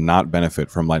shock does not benefit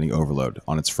from lightning overload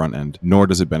on its front end, nor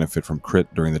does it benefit from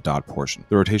crit during the dot portion.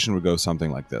 The rotation would go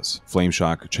something like this: flame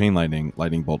shock, chain lightning,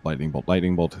 lightning bolt, lightning bolt,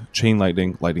 lightning bolt, chain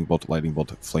lightning, lightning bolt,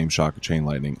 flame shock, chain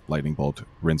lightning, lightning bolt,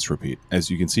 rinse, repeat. As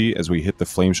you can see, as we hit the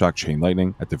flame shock chain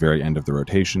lightning at the very end of the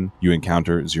rotation, you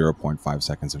encounter 0.5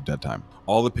 seconds of dead time.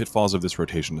 All the pitfalls of this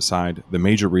rotation aside, the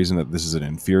major reason that this is an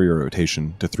inferior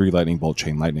rotation to 3 lightning bolt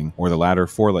chain lightning, or the latter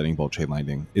 4 lightning bolt chain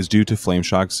lightning, is due to flame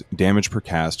shock's damage per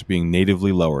cast being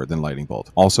natively lower than lightning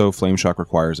bolt. Also, flame shock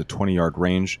requires a 20-yard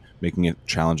range, making it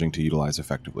challenging to utilize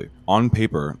effectively. On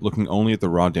paper, looking only at the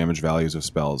raw damage values of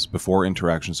spells before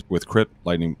interactions with crit,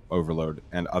 lightning overload,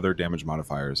 and other damage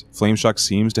modifiers, flame shock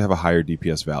seems to have a higher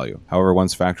DPS value. However,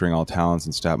 once factoring all talents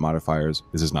and stat modifiers,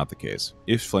 this is not the case.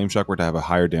 If flame shock were to have a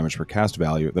higher damage per cast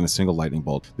value than a single lightning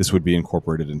bolt, this would be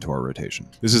incorporated into our rotation.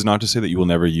 This is not to say that you will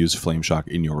never use flame shock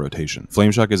in your rotation.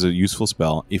 Flame shock is a useful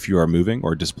spell if you are moving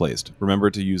or displaced.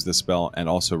 Remember to use this spell and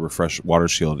also refresh Water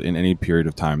Shield in any period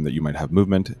of time that you might have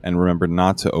movement, and remember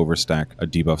not to overstack a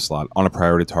debuff slot on a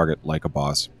priority target like a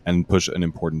boss and push an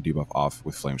important debuff off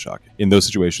with flame shock. In those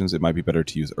situations, it might be better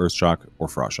to use Earth Shock or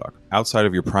Frost Shock. Outside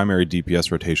of your primary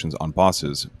DPS rotations on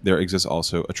bosses, there exists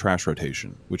also a trash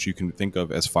rotation, which you can think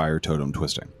of as fire totem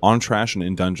twisting. On trash and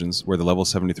in dungeons where the level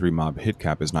 73 mob hit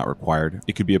cap is not required,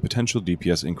 it could be a potential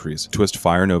DPS increase to twist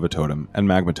Fire Nova Totem and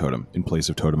Magma Totem in place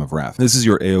of Totem of Wrath. This is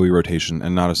your AoE rotation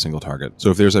and not a single target.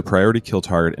 So if there's a priority kill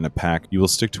target in a pack, you will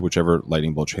stick to whichever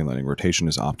lightning bolt chain lightning rotation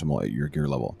is optimal at your gear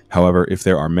level. However, if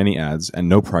there are many adds and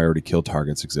no priority kill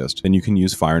targets exist, then you can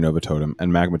use Fire Nova Totem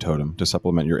and Magma Totem to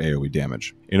supplement your AoE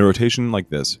damage. In a rotation like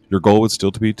this, your goal would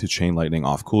still be to chain lightning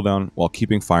off cooldown while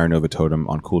keeping Fire Nova Totem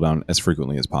on cooldown as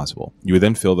frequently as possible. You would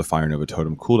then fill the Fire Nova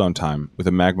Totem cooldown time with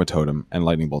a Magma Totem and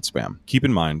Lightning Bolt spam. Keep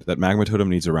in mind that Magma Totem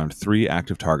needs around 3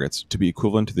 active targets to be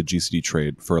equivalent to the GCD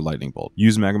trade for a Lightning Bolt.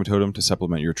 Use Magma Totem to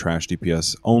supplement your trash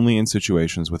DPS only in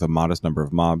situations with a modest number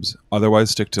of mobs,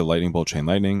 otherwise stick to Lightning Bolt Chain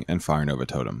Lightning and Fire Nova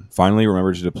Totem. Finally,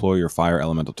 remember to deploy your Fire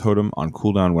Elemental Totem on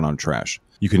cooldown when on trash.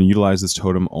 You can utilize this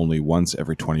totem only once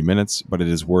every 20 minutes, but it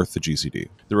is worth the GCD.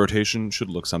 The rotation should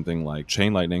look something like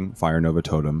Chain Lightning, Fire Nova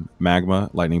Totem,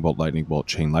 Magma, Lightning Bolt,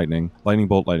 Chain Lightning, Lightning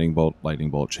Bolt,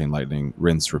 Chain Lightning,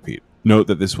 rinse, repeat. Note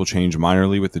that this will change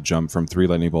minorly with the jump from 3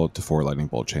 Lightning Bolt to 4 Lightning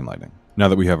Bolt Chain Lightning. Now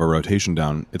that we have our rotation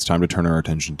down, it's time to turn our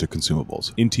attention to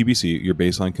consumables. In TBC, your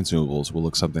baseline consumables will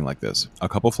look something like this: a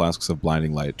couple flasks of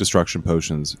Blinding Light, Destruction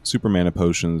Potions, Super Mana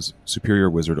Potions, Superior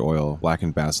Wizard Oil,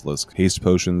 Blackened Basilisk, Haste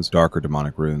Potions, Dark or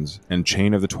Demonic Runes, and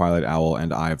Chain of the Twilight Owl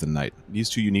and Eye of the Night. These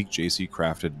 2 unique JC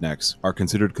crafted necks are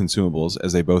considered consumables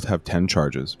as they both have 10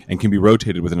 charges and can be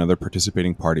rotated with another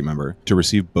participating party member to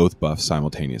receive both buffs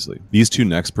simultaneously. These 2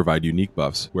 necks provide unique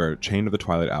buffs where Chain of the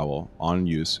Twilight Owl, on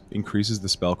use, increases the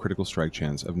spell critical strike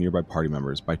chance of nearby party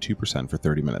members by 2% for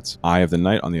 30 minutes. Eye of the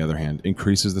Night, on the other hand,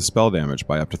 increases the spell damage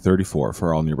by up to 34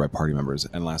 for all nearby party members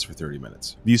and lasts for 30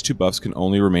 minutes. These 2 buffs can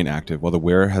only remain active while the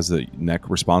wearer has the neck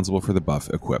responsible for the buff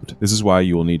equipped. This is why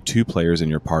you will need 2 players in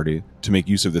your party to make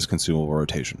use of this consumable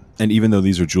rotation. And even though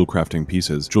these are jewel crafting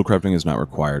pieces, jewel crafting is not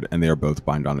required and they are both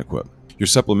bind on equip. Your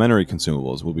supplementary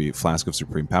consumables will be Flask of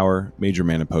Supreme Power, Major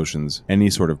Mana Potions, any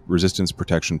sort of Resistance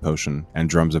Protection Potion, and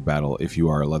Drums of Battle if you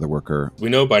are a Leatherworker. We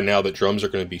know by now that drums are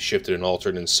going to be shifted and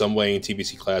altered in some way in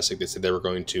TBC Classic. They said they were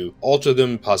going to alter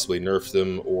them, possibly nerf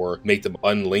them, or make them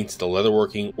unlinked to the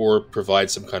leatherworking, or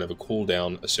provide some kind of a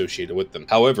cooldown associated with them.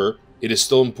 However, it is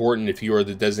still important if you are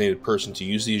the designated person to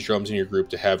use these drums in your group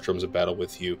to have Drums of Battle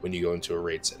with you when you go into a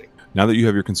raid setting. Now that you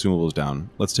have your consumables down,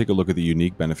 let's take a look at the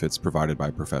unique benefits provided by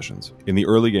professions. In the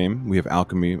early game, we have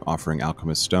Alchemy offering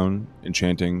Alchemist Stone,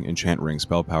 Enchanting, Enchant Ring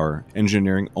Spell Power,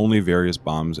 Engineering only various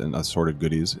bombs and assorted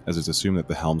goodies, as it's assumed that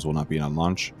the helms will not be on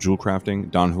launch, Jewel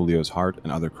Crafting, Don Julio's Heart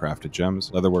and other crafted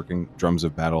gems, Leatherworking, Drums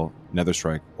of Battle,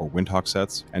 Netherstrike or Windhawk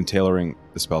sets, and tailoring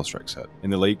the Spellstrike set. In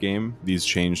the late game, these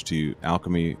change to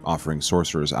Alchemy offering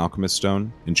Sorcerer's Alchemist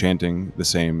Stone, Enchanting, the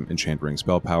same Enchant Ring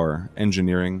Spell Power,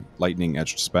 Engineering, Lightning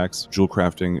Etched Specs, Jewel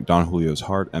Crafting, Don Julio's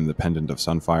Heart and the Pendant of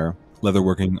Sunfire,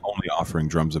 Leatherworking only offering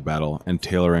Drums of Battle, and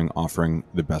Tailoring offering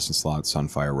the Best in Slot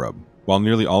Sunfire Robe. While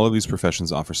nearly all of these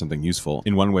professions offer something useful,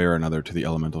 in one way or another, to the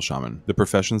Elemental Shaman, the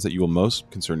professions that you will most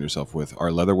concern yourself with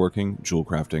are Leatherworking, Jewel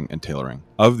Crafting, and Tailoring.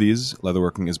 Of these,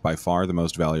 Leatherworking is by far the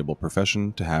most valuable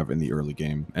profession to have in the early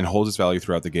game, and holds its value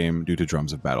throughout the game due to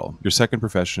Drums of Battle. Your second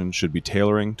profession should be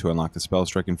Tailoring to unlock the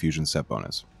Spellstrike Infusion set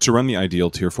bonus. To run the ideal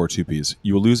Tier 4 2-piece,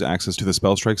 you will lose access to the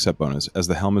Spellstrike set bonus as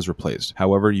the helm is replaced.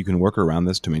 However, you can work around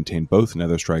this to maintain both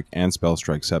Netherstrike and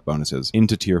Spellstrike set bonuses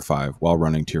into Tier 5 while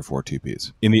running Tier 4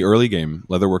 2-piece. In the early game,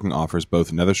 Leatherworking offers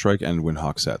both Netherstrike and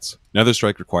Windhawk sets.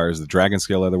 Netherstrike requires the Dragon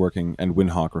Scale Leatherworking, and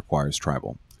Windhawk requires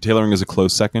Tribal. Tailoring is a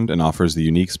close second and offers the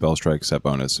unique Spellstrike set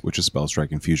bonus, which is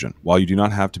Spellstrike Infusion. While you do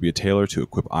not have to be a tailor to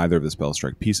equip either of the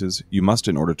Spellstrike pieces, you must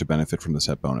in order to benefit from the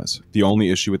set bonus. The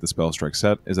only issue with the Spellstrike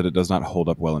set is that it does not hold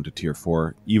up well into Tier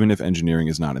 4, even if Engineering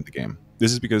is not in the game.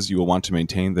 This is because you will want to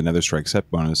maintain the Netherstrike set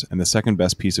bonus, and the second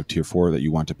best piece of Tier 4 that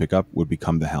you want to pick up would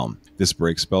become the Helm. This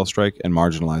breaks Spellstrike and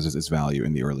marginalizes its value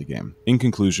in the early game. In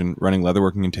conclusion, running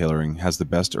Leatherworking and Tailoring has the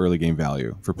best early game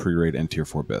value for pre-raid and Tier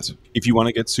 4 BiS. If you want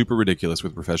to get super ridiculous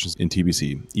with professions in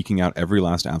TBC, eking out every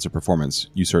last ounce of performance,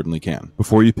 you certainly can.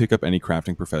 Before you pick up any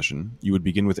crafting profession, you would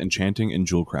begin with Enchanting and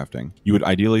Jewel Crafting. You would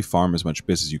ideally farm as much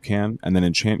BiS as you can, and then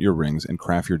enchant your rings and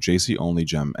craft your JC-only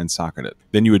gem and socket it.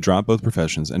 Then you would drop both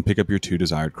professions and pick up your two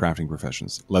desired crafting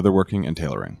professions, Leatherworking and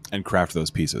Tailoring, and craft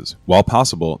those pieces. While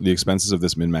possible, the expenses of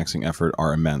this min-maxing effort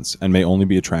are immense, and may only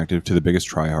be attractive to the biggest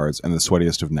tryhards and the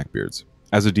sweatiest of neckbeards.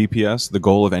 As a DPS, the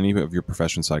goal of any of your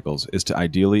profession cycles is to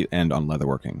ideally end on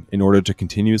Leatherworking, in order to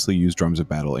continuously use Drums of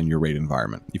Battle in your raid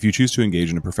environment. If you choose to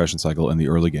engage in a profession cycle in the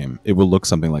early game, it will look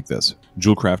something like this.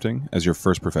 Jewel Crafting as your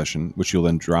first profession, which you'll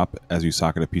then drop as you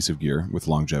socket a piece of gear with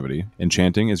longevity.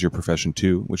 Enchanting as your profession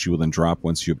 2, which you will then drop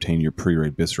once you obtain your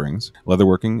pre-raid BiS rings.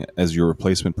 Leatherworking as your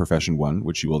replacement profession 1,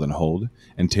 which you will then hold.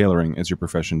 And Tailoring as your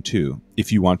profession 2,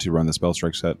 if you want to run the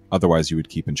Spellstrike set, otherwise you would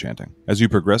keep Enchanting. As you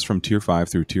progress from Tier 5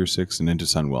 through Tier 6 and into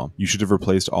Sunwell, you should have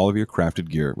replaced all of your crafted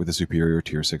gear with the superior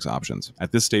Tier 6 options.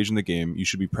 At this stage in the game, you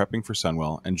should be prepping for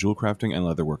Sunwell, and Jewel Crafting and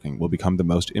Leatherworking will become the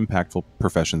most impactful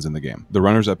professions in the game. The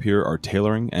runners up here are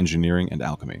Tailoring, Engineering, and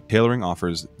Alchemy. Tailoring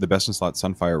offers the best in slot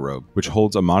Sunfire Robe, which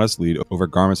holds a modest lead over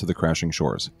Garments of the Crashing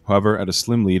Shores. However, at a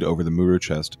slim lead over the Muru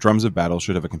chest, Drums of Battle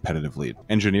should have a competitive lead.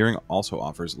 Engineering also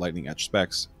offers Lightning Etched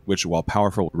Specs, which, while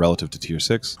powerful relative to Tier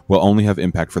 6, will only have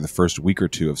impact for the first week or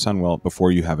two of Sunwell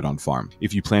before you have it on farm.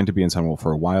 If you plan to be in Sunwell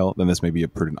for a while, then this may be a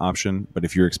prudent option, but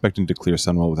if you're expecting to clear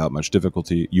Sunwell without much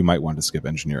difficulty, you might want to skip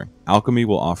Engineering. Alchemy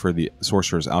will offer the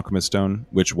Sorcerer's Alchemist Stone,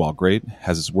 which, while great,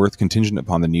 has its worth contingent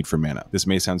upon the need for mana. This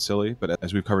may sound silly, but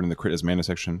as we've covered in the Crit as Mana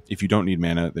section, if you don't need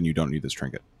mana, then you don't need this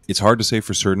trinket. It's hard to say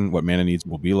for certain what mana needs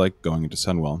will be like going into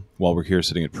Sunwell, while we're here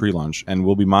sitting at pre-launch, and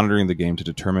we'll be monitoring the game to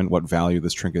determine what value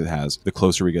this trinket has the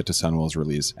closer we get to Sunwell's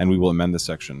release, and we will amend this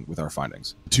section with our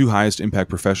findings. The two highest impact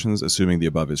professions, assuming the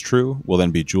above is true, will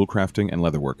then be Jewel Crafting and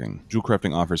Leatherworking. Jewel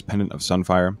Crafting offers Pendant of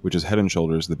Sunfire, which is head and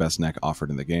shoulders the best neck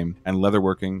offered in the game, and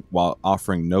Leatherworking, while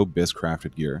offering no BiS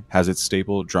crafted gear, has its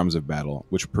staple Drums of Battle,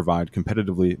 which provide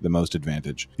competitively the most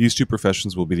advantage. These two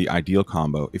professions will be the ideal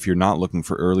combo if you're not looking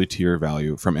for early tier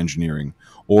value from Engineering,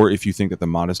 or if you think that the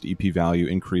modest EP value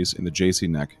increase in the JC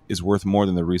neck is worth more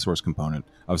than the resource component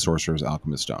of Sorcerer's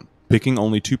Alchemist Stone. Picking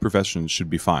only two professions should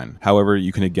be fine. However,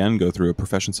 you can again go through a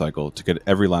profession cycle to get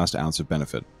every last ounce of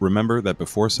benefit. Remember that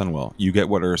before Sunwell, you get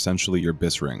what are essentially your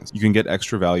BiS rings. You can get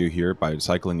extra value here by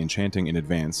cycling Enchanting in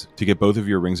advance to get both of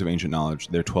your Rings of Ancient Knowledge,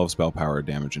 their 12 spell power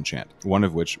damage enchant, one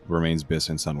of which remains BiS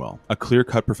in Sunwell. A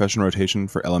clear-cut profession rotation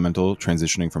for Elemental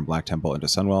transitioning from Black Temple into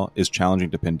Sunwell is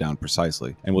challenging to pin down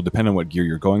precisely, and will depend on what gear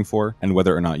you're going for and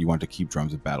whether or not you want to keep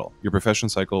Drums of Battle. Your profession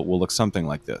cycle will look something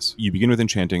like this. You begin with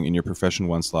Enchanting in your profession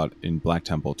 1 slot in Black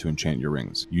Temple to enchant your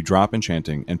rings. You drop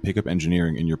Enchanting and pick up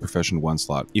Engineering in your Profession 1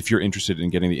 slot if you're interested in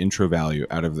getting the intro value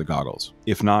out of the goggles.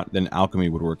 If not, then Alchemy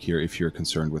would work here if you're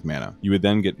concerned with mana. You would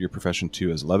then get your Profession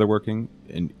 2 as Leatherworking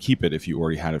and keep it if you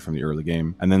already had it from the early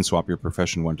game, and then swap your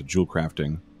Profession 1 to Jewel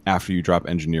Crafting after you drop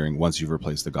Engineering once you've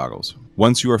replaced the goggles.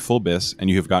 Once you are full BiS and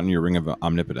you have gotten your Ring of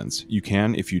Omnipotence, you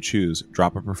can, if you choose,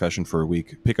 drop a Profession for a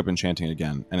week, pick up Enchanting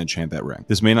again, and enchant that ring.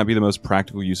 This may not be the most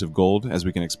practical use of gold, as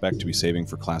we can expect to be saving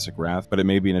for Classic Wrath, but it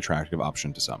may be an attractive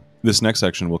option to some. This next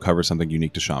section will cover something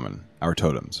unique to Shaman, our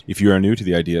totems. If you are new to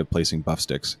the idea of placing buff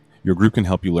sticks, your group can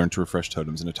help you learn to refresh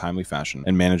totems in a timely fashion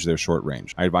and manage their short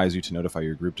range. I advise you to notify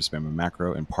your group to spam a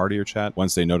macro in party or chat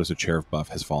once they notice a chair of buff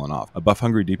has fallen off. A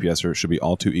buff-hungry DPSer should be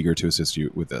all too eager to assist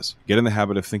you with this. Get in the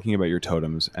habit of thinking about your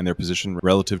totems and their position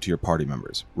relative to your party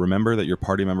members. Remember that your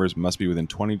party members must be within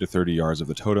 20 to 30 yards of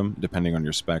the totem, depending on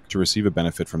your spec, to receive a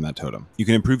benefit from that totem. You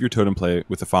can improve your totem play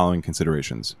with the following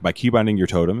considerations: by keybinding your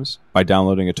totems, by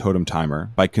downloading a totem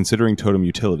timer, by considering totem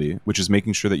utility, which is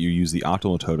making sure that you use the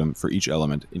optimal totem for each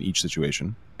element in each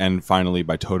situation, and finally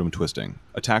by totem twisting,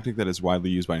 a tactic that is widely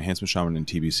used by Enhancement Shaman in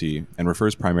TBC and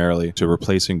refers primarily to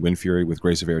replacing Wind Fury with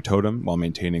Grace of Air totem while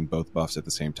maintaining both buffs at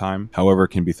the same time. However, it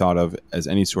can be thought of as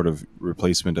any sort of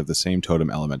replacement of the same totem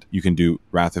element. You can do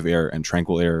Wrath of Air and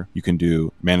Tranquil Air, you can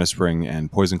do Mana Spring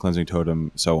and Poison Cleansing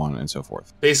totem, so on and so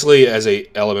forth. Basically, as a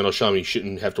Elemental Shaman, you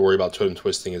shouldn't have to worry about totem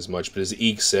twisting as much, but as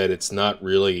Eeg said, it's not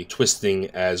really twisting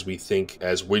as we think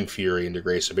as Wind Fury into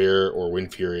Grace of Air or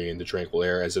Wind Fury into Tranquil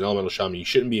Air. As an Elemental Shaman, you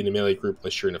shouldn't be in a melee group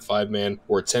unless you're in a 5-man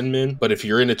or a 10-man, but if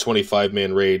you're in a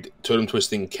 25-man raid, totem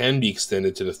twisting can be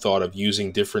extended to the thought of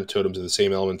using different totems of the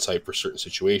same element type for certain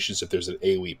situations. If there's an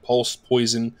AoE pulse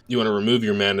poison, you want to remove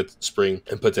your Mana Spring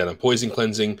and put that on Poison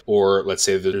Cleansing, or let's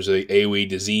say that there's a AoE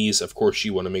disease, of course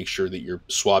you want to make sure that you're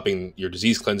swapping your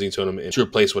disease cleansing totem to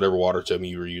replace whatever water totem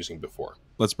you were using before.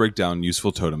 Let's break down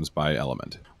useful totems by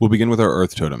element. We'll begin with our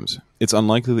Earth totems. It's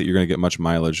unlikely that you're going to get much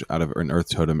mileage out of an Earth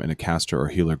totem in a caster or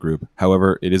healer group.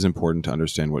 However, it is important to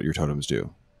understand what your totems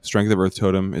do. Strength of Earth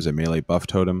totem is a melee buff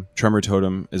totem. Tremor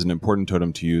totem is an important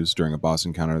totem to use during a boss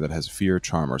encounter that has fear,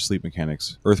 charm, or sleep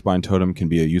mechanics. Earthbind totem can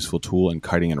be a useful tool in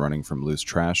kiting and running from loose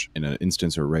trash in an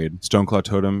instance or raid. Stoneclaw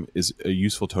totem is a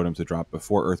useful totem to drop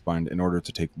before Earthbind in order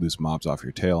to take loose mobs off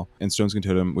your tail. And Stoneskin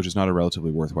totem, which is not a relatively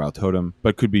worthwhile totem,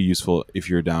 but could be useful if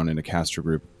you're down in a caster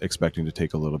group expecting to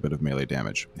take a little bit of melee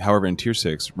damage. However, in Tier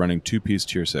 6, running 2-piece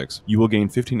Tier 6, you will gain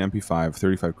 15 MP5,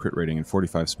 35 crit rating, and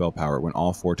 45 spell power when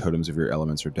all 4 totems of your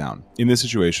elements are down. In this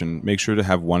situation, make sure to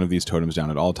have one of these totems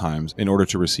down at all times in order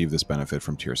to receive this benefit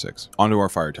from Tier 6. Onto our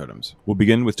fire totems. We'll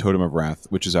begin with Totem of Wrath,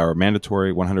 which is our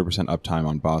mandatory 100% uptime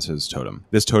on bosses totem.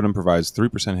 This totem provides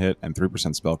 3% hit and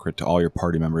 3% spell crit to all your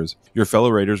party members. Your fellow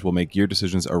raiders will make gear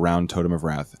decisions around Totem of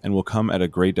Wrath and will come at a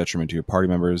great detriment to your party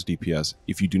members' DPS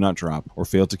if you do not drop or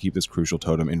fail to keep this crucial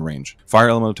totem in range. Fire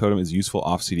Elemental Totem is useful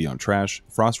off CD on trash.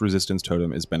 Frost Resistance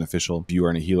Totem is beneficial if you are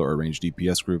in a healer or ranged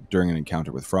DPS group during an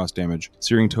encounter with frost damage.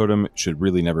 Searing Totem should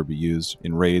really never be used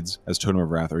in raids, as Totem of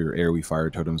Wrath or your AoE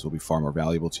fire totems will be far more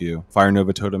valuable to you. Fire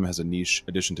Nova Totem has a niche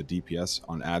addition to DPS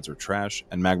on adds or trash,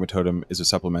 and Magma Totem is a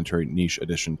supplementary niche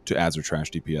addition to adds or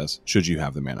trash DPS, should you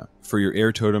have the mana. For your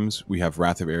air totems, we have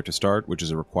Wrath of Air to start, which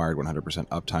is a required 100%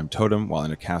 uptime totem while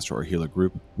in a caster or healer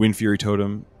group. Wind Fury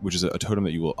Totem, which is a totem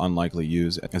that you will unlikely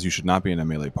use, as you should not be in a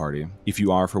melee party. If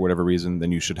you are for whatever reason,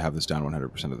 then you should have this down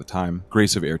 100% of the time.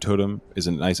 Grace of Air Totem is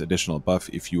a nice additional buff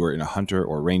if you are in a hunter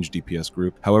or ranged DPS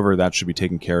group. However, that should be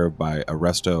taken care of by a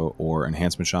Resto or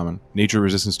Enhancement Shaman. Nature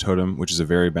Resistance Totem, which is a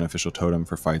very beneficial totem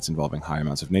for fights involving high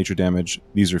amounts of nature damage.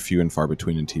 These are few and far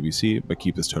between in TBC, but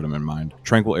keep this totem in mind.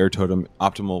 Tranquil Air Totem,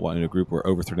 optimal while in a group where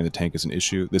overthreading the tank is an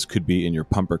issue. This could be in your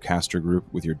pumper caster group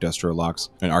with your Destro Locks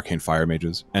and Arcane Fire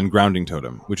Mages. And Grounding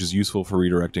Totem, which is useful for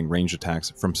redirecting ranged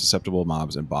attacks from susceptible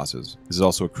mobs and bosses. This is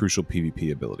also a crucial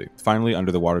PvP ability. Finally,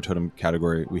 under the Water Totem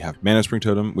category, we have Mana Spring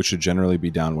Totem, which should generally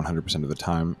be down 100% of the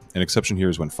time. An exception here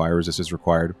is when fire resist is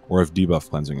required, or if debuff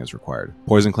cleansing is required.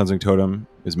 Poison Cleansing Totem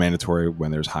is mandatory when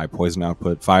there's high poison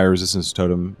output. Fire Resistance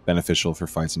Totem, beneficial for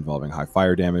fights involving high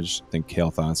fire damage, think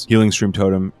Kael'thas. Healing Stream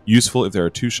Totem, useful if there are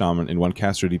 2 Shaman in one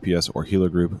caster DPS or healer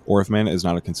group, or if mana is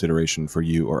not a consideration for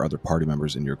you or other party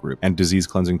members in your group. And Disease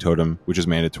Cleansing Totem, which is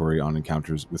mandatory on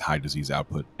encounters with high disease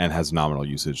output and has nominal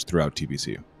usage throughout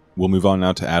TBC. We'll move on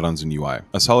now to add-ons and UI.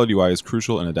 A solid UI is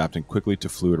crucial in adapting quickly to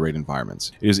fluid raid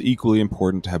environments. It is equally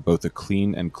important to have both a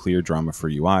clean and clear drama for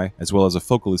UI, as well as a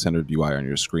focally centered UI on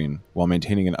your screen, while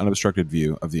maintaining an unobstructed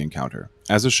view of the encounter.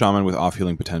 As a shaman with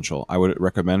off-healing potential, I would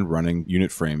recommend running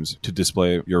unit frames to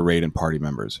display your raid and party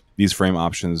members. These frame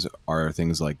options are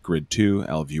things like Grid 2,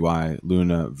 LVUI,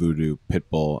 Luna, Voodoo,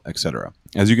 Pitbull, etc.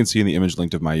 As you can see in the image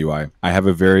linked of my UI, I have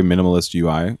a very minimalist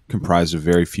UI comprised of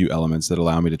very few elements that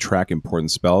allow me to track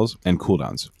important spells and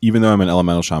cooldowns. Even though I'm an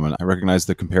elemental shaman, I recognize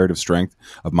the comparative strength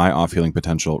of my off-healing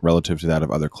potential relative to that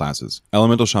of other classes.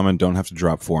 Elemental shaman don't have to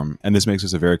drop form, and this makes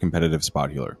us a very competitive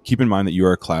spot healer. Keep in mind that you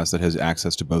are a class that has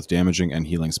access to both damaging and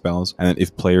healing spells, and that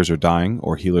if players are dying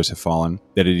or healers have fallen,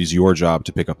 that it is your job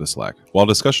to pick up the slack. While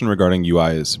discussion regarding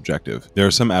UI is subjective, there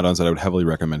are some add-ons that I would heavily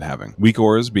recommend having, weak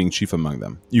auras being chief among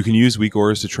them. You can use weak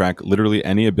auras to track literally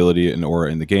any ability and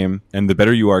aura in the game, and the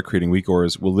better you are creating weak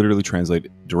auras will literally translate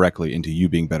directly into you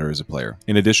being better as a player.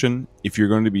 In addition, if you're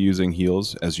going to be using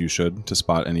heals, as you should, to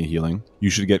spot any healing,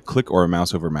 you should get click or a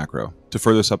mouse over macro. To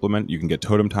further supplement, you can get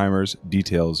totem timers,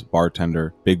 details,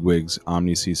 bartender, bigwigs,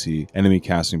 omni CC, enemy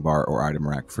casting bar, or item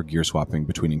rack for gear swapping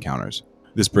between encounters.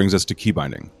 This brings us to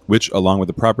Keybinding, which, along with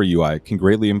the proper UI, can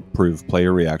greatly improve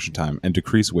player reaction time and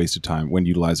decrease wasted time when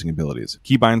utilizing abilities.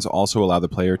 Keybinds also allow the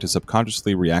player to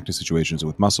subconsciously react to situations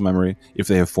with muscle memory if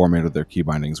they have formatted their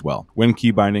keybindings well. When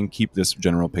keybinding, keep this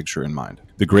general picture in mind.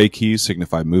 The gray keys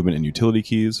signify movement and utility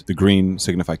keys, the green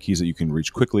signify keys that you can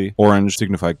reach quickly, orange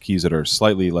signify keys that are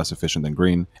slightly less efficient than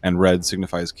green, and red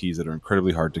signifies keys that are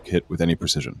incredibly hard to hit with any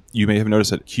precision. You may have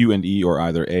noticed that Q and E, or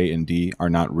either A and D, are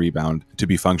not rebound to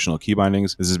be functional keybindings.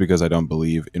 This is because I don't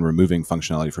believe in removing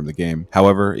functionality from the game.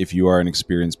 However, if you are an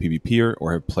experienced PvPer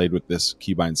or have played with this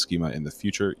keybind schema in the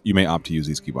future, you may opt to use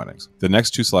these keybindings. The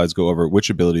next two slides go over which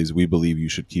abilities we believe you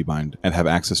should keybind and have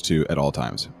access to at all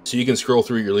times. So you can scroll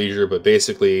through your leisure, but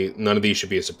basically none of these should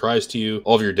be a surprise to you.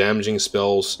 All of your damaging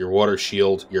spells, your water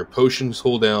shield, your potions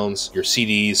cooldowns, your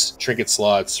CDs, trinket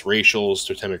slots, racials,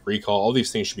 totemic recall, all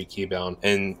these things should be keybound.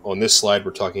 And on this slide,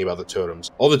 we're talking about the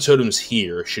totems. All the totems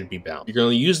here should be bound. You're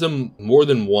going to use them more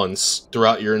than once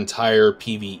throughout your entire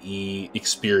PvE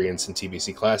experience in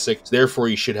TBC Classic. So therefore,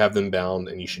 you should have them bound,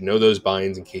 and you should know those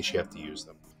binds in case you have to use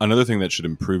them. Another thing that should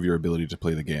improve your ability to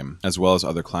play the game, as well as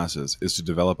other classes, is to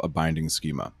develop a binding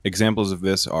schema. Examples of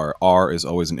this are R is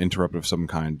always an interrupt of some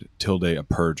kind, tilde a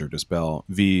purge or dispel,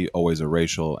 V always a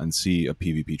racial, and C a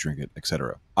PvP trinket,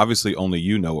 etc. Obviously, only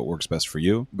you know what works best for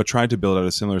you, but try to build out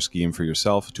a similar scheme for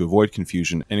yourself to avoid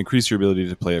confusion and increase your ability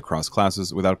to play across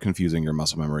classes without confusing your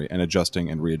muscle memory and adjusting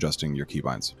and readjusting your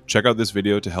keybinds. Check out this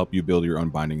video to help you build your own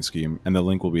binding scheme, and the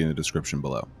link will be in the description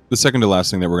below. The second to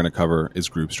last thing that we're going to cover is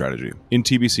group strategy. In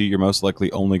TBC, you're most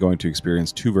likely only going to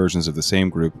experience two versions of the same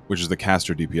group, which is the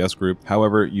caster DPS group.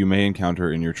 However, you may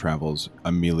encounter in your travels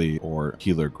a melee or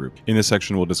healer group. In this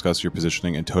section, we'll discuss your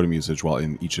positioning and totem usage while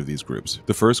in each of these groups.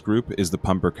 The first group is the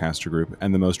pumper caster group,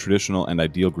 and the most traditional and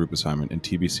ideal group assignment in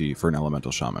TBC for an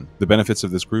elemental shaman. The benefits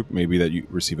of this group may be that you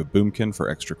receive a boomkin for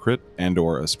extra crit and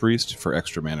or a priest for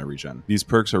extra mana regen. These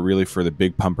perks are really for the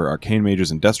big pumper arcane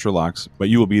mages and destra locks, but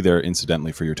you will be there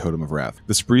incidentally for your totem of wrath.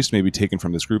 This priest may be taken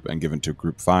from this group and given to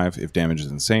group 5 if damage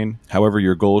is insane. However,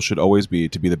 your goal should always be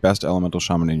to be the best elemental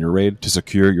shaman in your raid to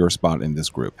secure your spot in this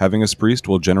group. Having a priest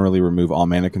will generally remove all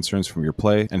mana concerns from your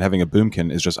play, and having a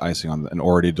boomkin is just icing on an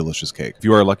already delicious cake. If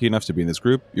you are lucky enough to be in this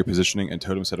group, your positioning and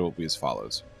totem setup will be as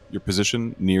follows. Your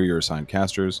position near your assigned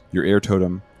casters, your air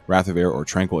totem, Wrath of Air or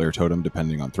Tranquil Air Totem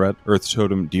depending on threat, Earth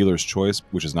Totem Dealer's Choice,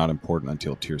 which is not important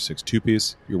until tier 6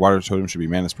 2-piece, your Water Totem should be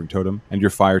Mana Spring Totem, and your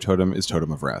Fire Totem is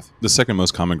Totem of Wrath. The second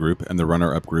most common group, and the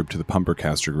runner-up group to the Pumper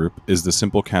Caster group, is the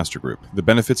Simple Caster group. The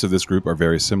benefits of this group are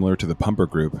very similar to the Pumper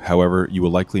group, however, you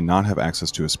will likely not have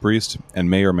access to a priest, and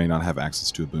may or may not have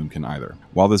access to a boomkin either.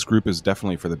 While this group is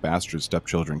definitely for the bastard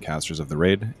stepchildren casters of the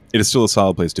raid, it is still a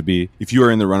solid place to be. If you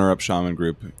are in the runner-up shaman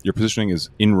group, your positioning is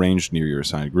in range near your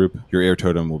assigned group, your air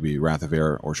totem will be Wrath of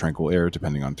Air or Tranquil Air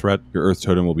depending on threat, your Earth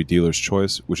Totem will be Dealer's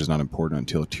Choice, which is not important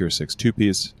until tier 6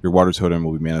 2-piece, your Water Totem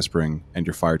will be Mana Spring, and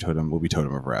your Fire Totem will be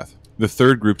Totem of Wrath. The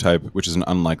third group type, which is an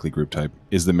unlikely group type,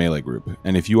 is the melee group,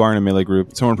 and if you are in a melee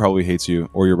group, someone probably hates you,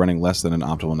 or you're running less than an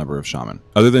optimal number of shaman.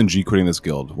 Other than G-quitting this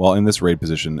guild, while in this raid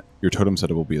position, your totem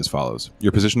setup will be as follows.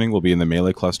 Your positioning will be in the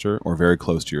melee cluster, or very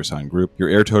close to your assigned group. Your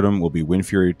air totem will be Wind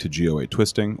Fury to GOA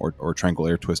Twisting, or Tranquil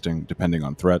Air Twisting, depending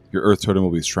on threat. Your Earth Totem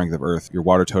will be Strength of Earth, your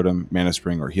Water Totem, Mana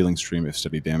Spring, or Healing Stream if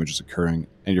steady damage is occurring,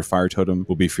 and your Fire Totem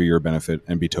will be for your benefit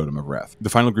and be Totem of Wrath. The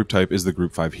final group type is the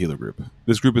Group 5 Healer group.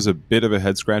 This group is a bit of a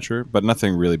head scratcher, but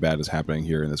nothing really bad is happening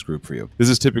here in this group for you. This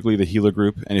is typically the healer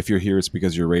group, and if you're here, it's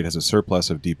because your raid has a surplus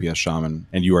of DPS shaman,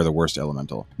 and you are the worst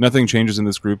elemental. Nothing changes in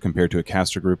this group compared to a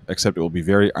caster group, except it will be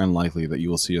very unlikely that you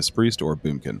will see a priest or a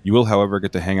boomkin. You will, however,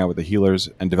 get to hang out with the healers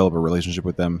and develop a relationship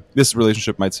with them. This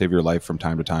relationship might save your life from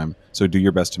time to time, so do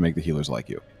your best to make the healers like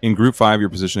you. In Group 5, your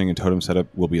positioning and totem setup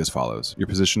will be as follows. Your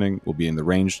positioning will be in the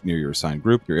range near your assigned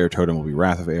group, your air totem will be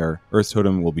Wrath of Air, Earth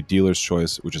Totem will be Dealer's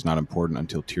Choice, which is not important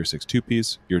until tier 6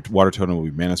 2-piece, your water totem will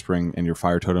be Mana Spring, and your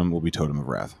fire totem will be Totem of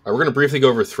Wrath. We're going to briefly go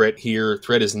over threat here.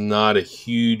 Threat is not a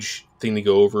huge thing to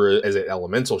go over as an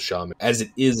elemental shaman, as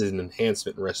it is an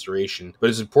enhancement and restoration,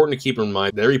 but it's important to keep in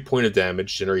mind that every point of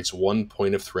damage generates 1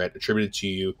 point of threat attributed to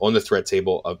you on the threat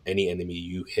table of any enemy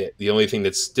you hit. The only thing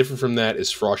that's different from that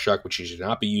is Frost Shock, which you should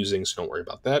not be using, so don't worry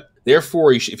about that.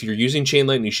 Therefore, if you're using Chain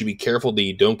Lightning, you should be careful that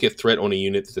you don't get threat on a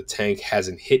unit that the tank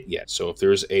hasn't hit yet. So if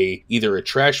there's either a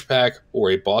trash pack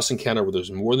or a boss encounter where there's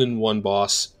more than one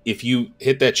boss, if you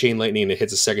hit that Chain Lightning and it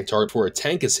hits a second target before a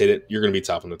tank has hit it, you're going to be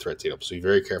top on the threat table. So be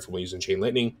very careful when using Chain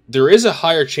Lightning. There is a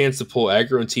higher chance to pull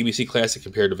aggro in TBC Classic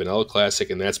compared to Vanilla Classic,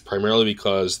 and that's primarily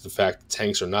because the fact that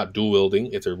tanks are not dual wielding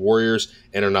if they're warriors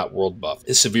and are not world buff.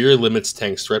 It severely limits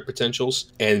tanks' threat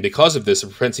potentials, and because of this, the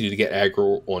propensity to get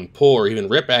aggro on pull or even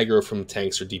rip aggro from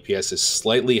tanks or DPS is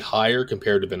slightly higher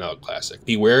compared to Vanilla Classic.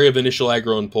 Be wary of initial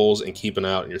aggro on pulls and keep an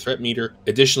eye out on your threat meter.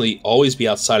 Additionally, always be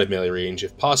outside of melee range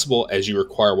if possible, as you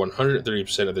require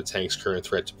 130% of the tank's current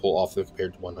threat to pull off them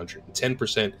compared to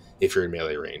 110% if you're in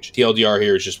melee range. TLDR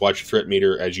here is just watch your threat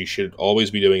meter, as you should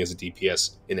always be doing as a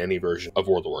DPS in any version of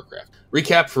World of Warcraft.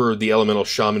 Recap for the Elemental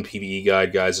Shaman PvE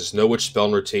guide, guys, is know which spell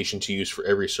and rotation to use for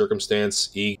every circumstance.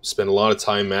 You spend a lot of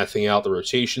time mathing out the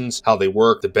rotations, how they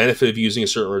work, the benefit of using a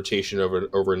certain rotation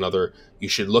over another. You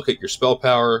should look at your spell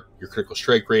power, your critical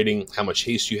strike rating, how much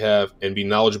haste you have, and be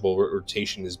knowledgeable what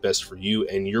rotation is best for you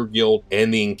and your guild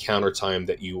and the encounter time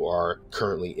that you are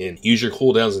currently in. Use your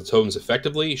cooldowns and totems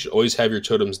effectively. You should always have your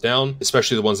totems down,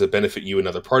 especially the ones that benefit you and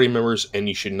other party members, and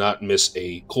you should not miss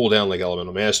a cooldown like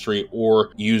Elemental Mastery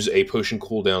or use a potion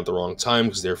cooldown at the wrong time,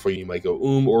 because therefore you might go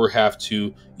or have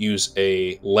to use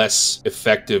a less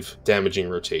effective damaging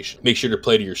rotation. Make sure to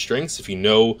play to your strengths. If you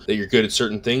know that you're good at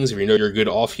certain things, if you know you're a good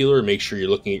off healer, make sure you're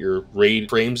looking at your raid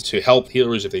frames to help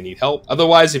healers if they need help.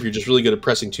 Otherwise, if you're just really good at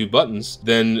pressing 2 buttons,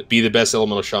 then be the best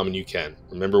Elemental Shaman you can.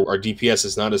 Remember, our DPS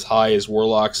is not as high as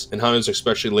Warlocks and Hunters,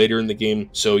 especially later in the game,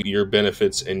 so your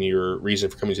benefits and your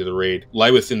reason for coming to the raid lie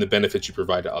within the benefits you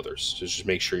provide to others. So just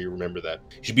make sure you remember that.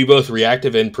 You should be both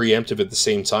reactive and preemptive at the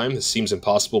same time. This seems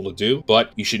impossible to do,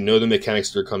 but you should know the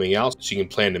mechanics that are coming out so you can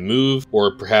plan to move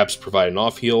or perhaps provide an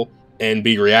off heal. And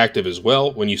be reactive as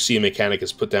well. When you see a mechanic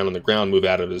is put down on the ground, move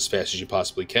out of it as fast as you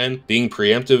possibly can. Being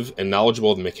preemptive and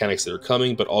knowledgeable of the mechanics that are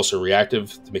coming, but also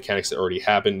reactive to the mechanics that already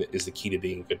happened, is the key to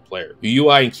being a good player. Your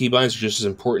UI and keybinds are just as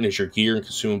important as your gear and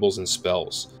consumables and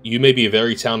spells. You may be a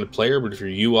very talented player, but if your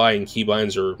UI and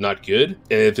keybinds are not good,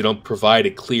 and if they don't provide a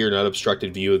clear, not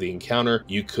obstructed view of the encounter,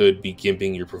 you could be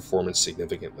gimping your performance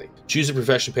significantly. Choose a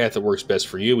profession path that works best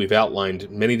for you. We've outlined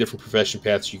many different profession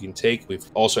paths you can take. We've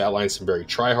also outlined some very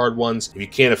try-hard ones. If you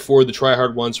can't afford the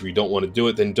try-hard ones, or you don't want to do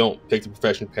it, then don't. Pick the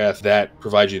profession path that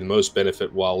provides you the most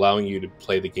benefit while allowing you to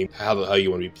play the game how you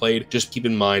want to be played. Just keep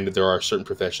in mind that there are certain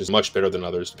professions much better than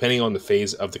others, depending on the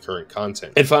phase of the current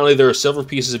content. And finally, there are several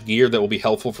pieces of gear that will be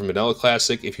helpful from Vanilla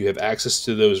Classic. If you have access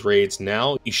to those raids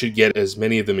now, you should get as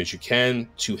many of them as you can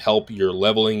to help your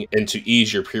leveling and to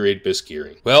ease your period BiS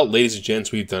gearing. Well, ladies and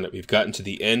gents, we've done it. We've gotten to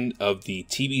the end of the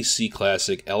TBC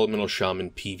Classic Elemental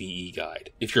Shaman PvE guide.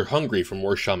 If you're hungry for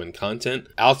more Shaman content,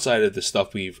 outside of the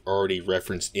stuff we've already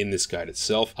referenced in this guide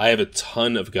itself, I have a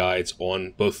ton of guides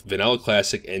on both Vanilla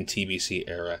Classic and TBC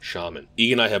era Shaman.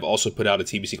 Egan and I have also put out a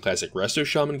TBC Classic Resto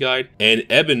Shaman guide, and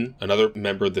Eben, another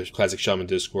member of the Classic Shaman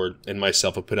Discord, and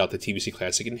myself have put out the TBC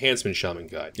Classic Enhancement Shaman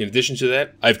guide. In addition to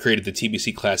that, I've created the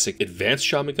TBC Classic Advanced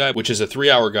Shaman guide, which is a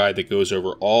 3-hour guide that goes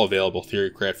over all available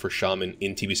Theorycraft for Shaman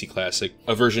in TBC Classic.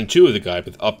 A version 2 of the guide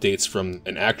with updates from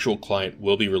an actual client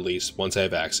will be released once I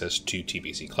have access to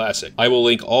TBC Classic. I will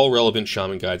link all relevant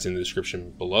Shaman guides in the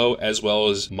description below, as well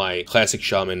as my Classic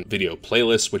Shaman video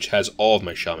playlist, which has all of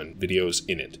my Shaman videos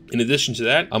in it. In addition to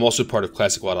that, I'm also part of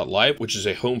classicwow.live, which is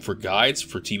a home for guides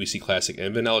for TBC Classic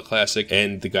and Vanilla Classic,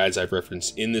 and the guides I've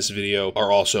referenced in this video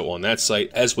are also on that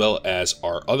site, as well as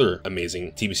our other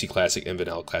amazing TBC Classic and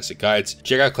Vanilla Classic guides.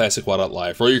 Check out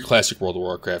classicwow.live for all your Classic World of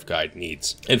Warcraft guide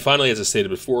needs. And finally, as I stated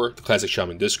before, the Classic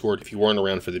Shaman Discord. If you weren't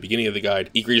around for the beginning of the guide,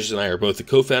 Egregious and I are both the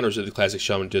co-founders of the Classic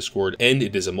Shaman Discord, and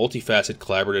it is a multifaceted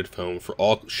collaborative home for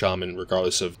all Shaman,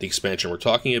 regardless of the expansion we're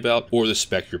talking about or the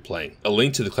spec you're playing. A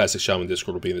link to the Classic Shaman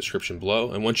Discord will be in the description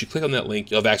below, and once you click on that link,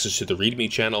 you'll have access to the README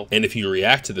channel, and if you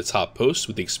react to the top posts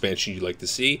with the expansion you'd like to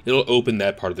see, it'll open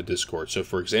that part of the Discord. So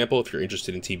for example, if you're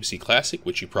interested in TBC Classic,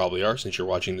 which you probably are since you're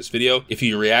watching this video, if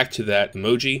you react to that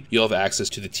emoji, you'll have access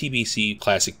to the TBC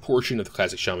Classic portion of the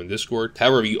Classic Shaman Discord.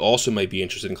 However, you also might be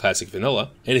interested in Classic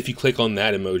Vanilla, and if you click on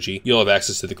that emoji, you'll have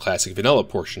access to the Classic Vanilla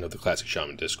portion portion of the Classic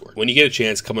Shaman Discord. When you get a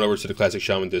chance, come on over to the Classic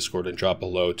Shaman Discord and drop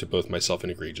below to both myself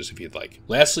and Egregious if you'd like.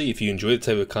 Lastly, if you enjoy the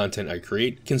type of content I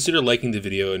create, consider liking the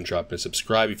video and dropping a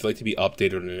subscribe if you'd like to be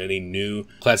updated on any new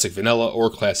Classic Vanilla or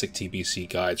Classic TBC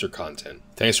guides or content.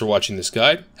 Thanks for watching this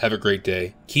guide, have a great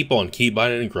day, keep on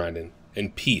keybinding and grinding,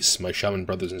 and peace, my Shaman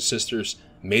brothers and sisters,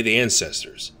 may the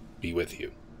ancestors be with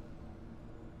you.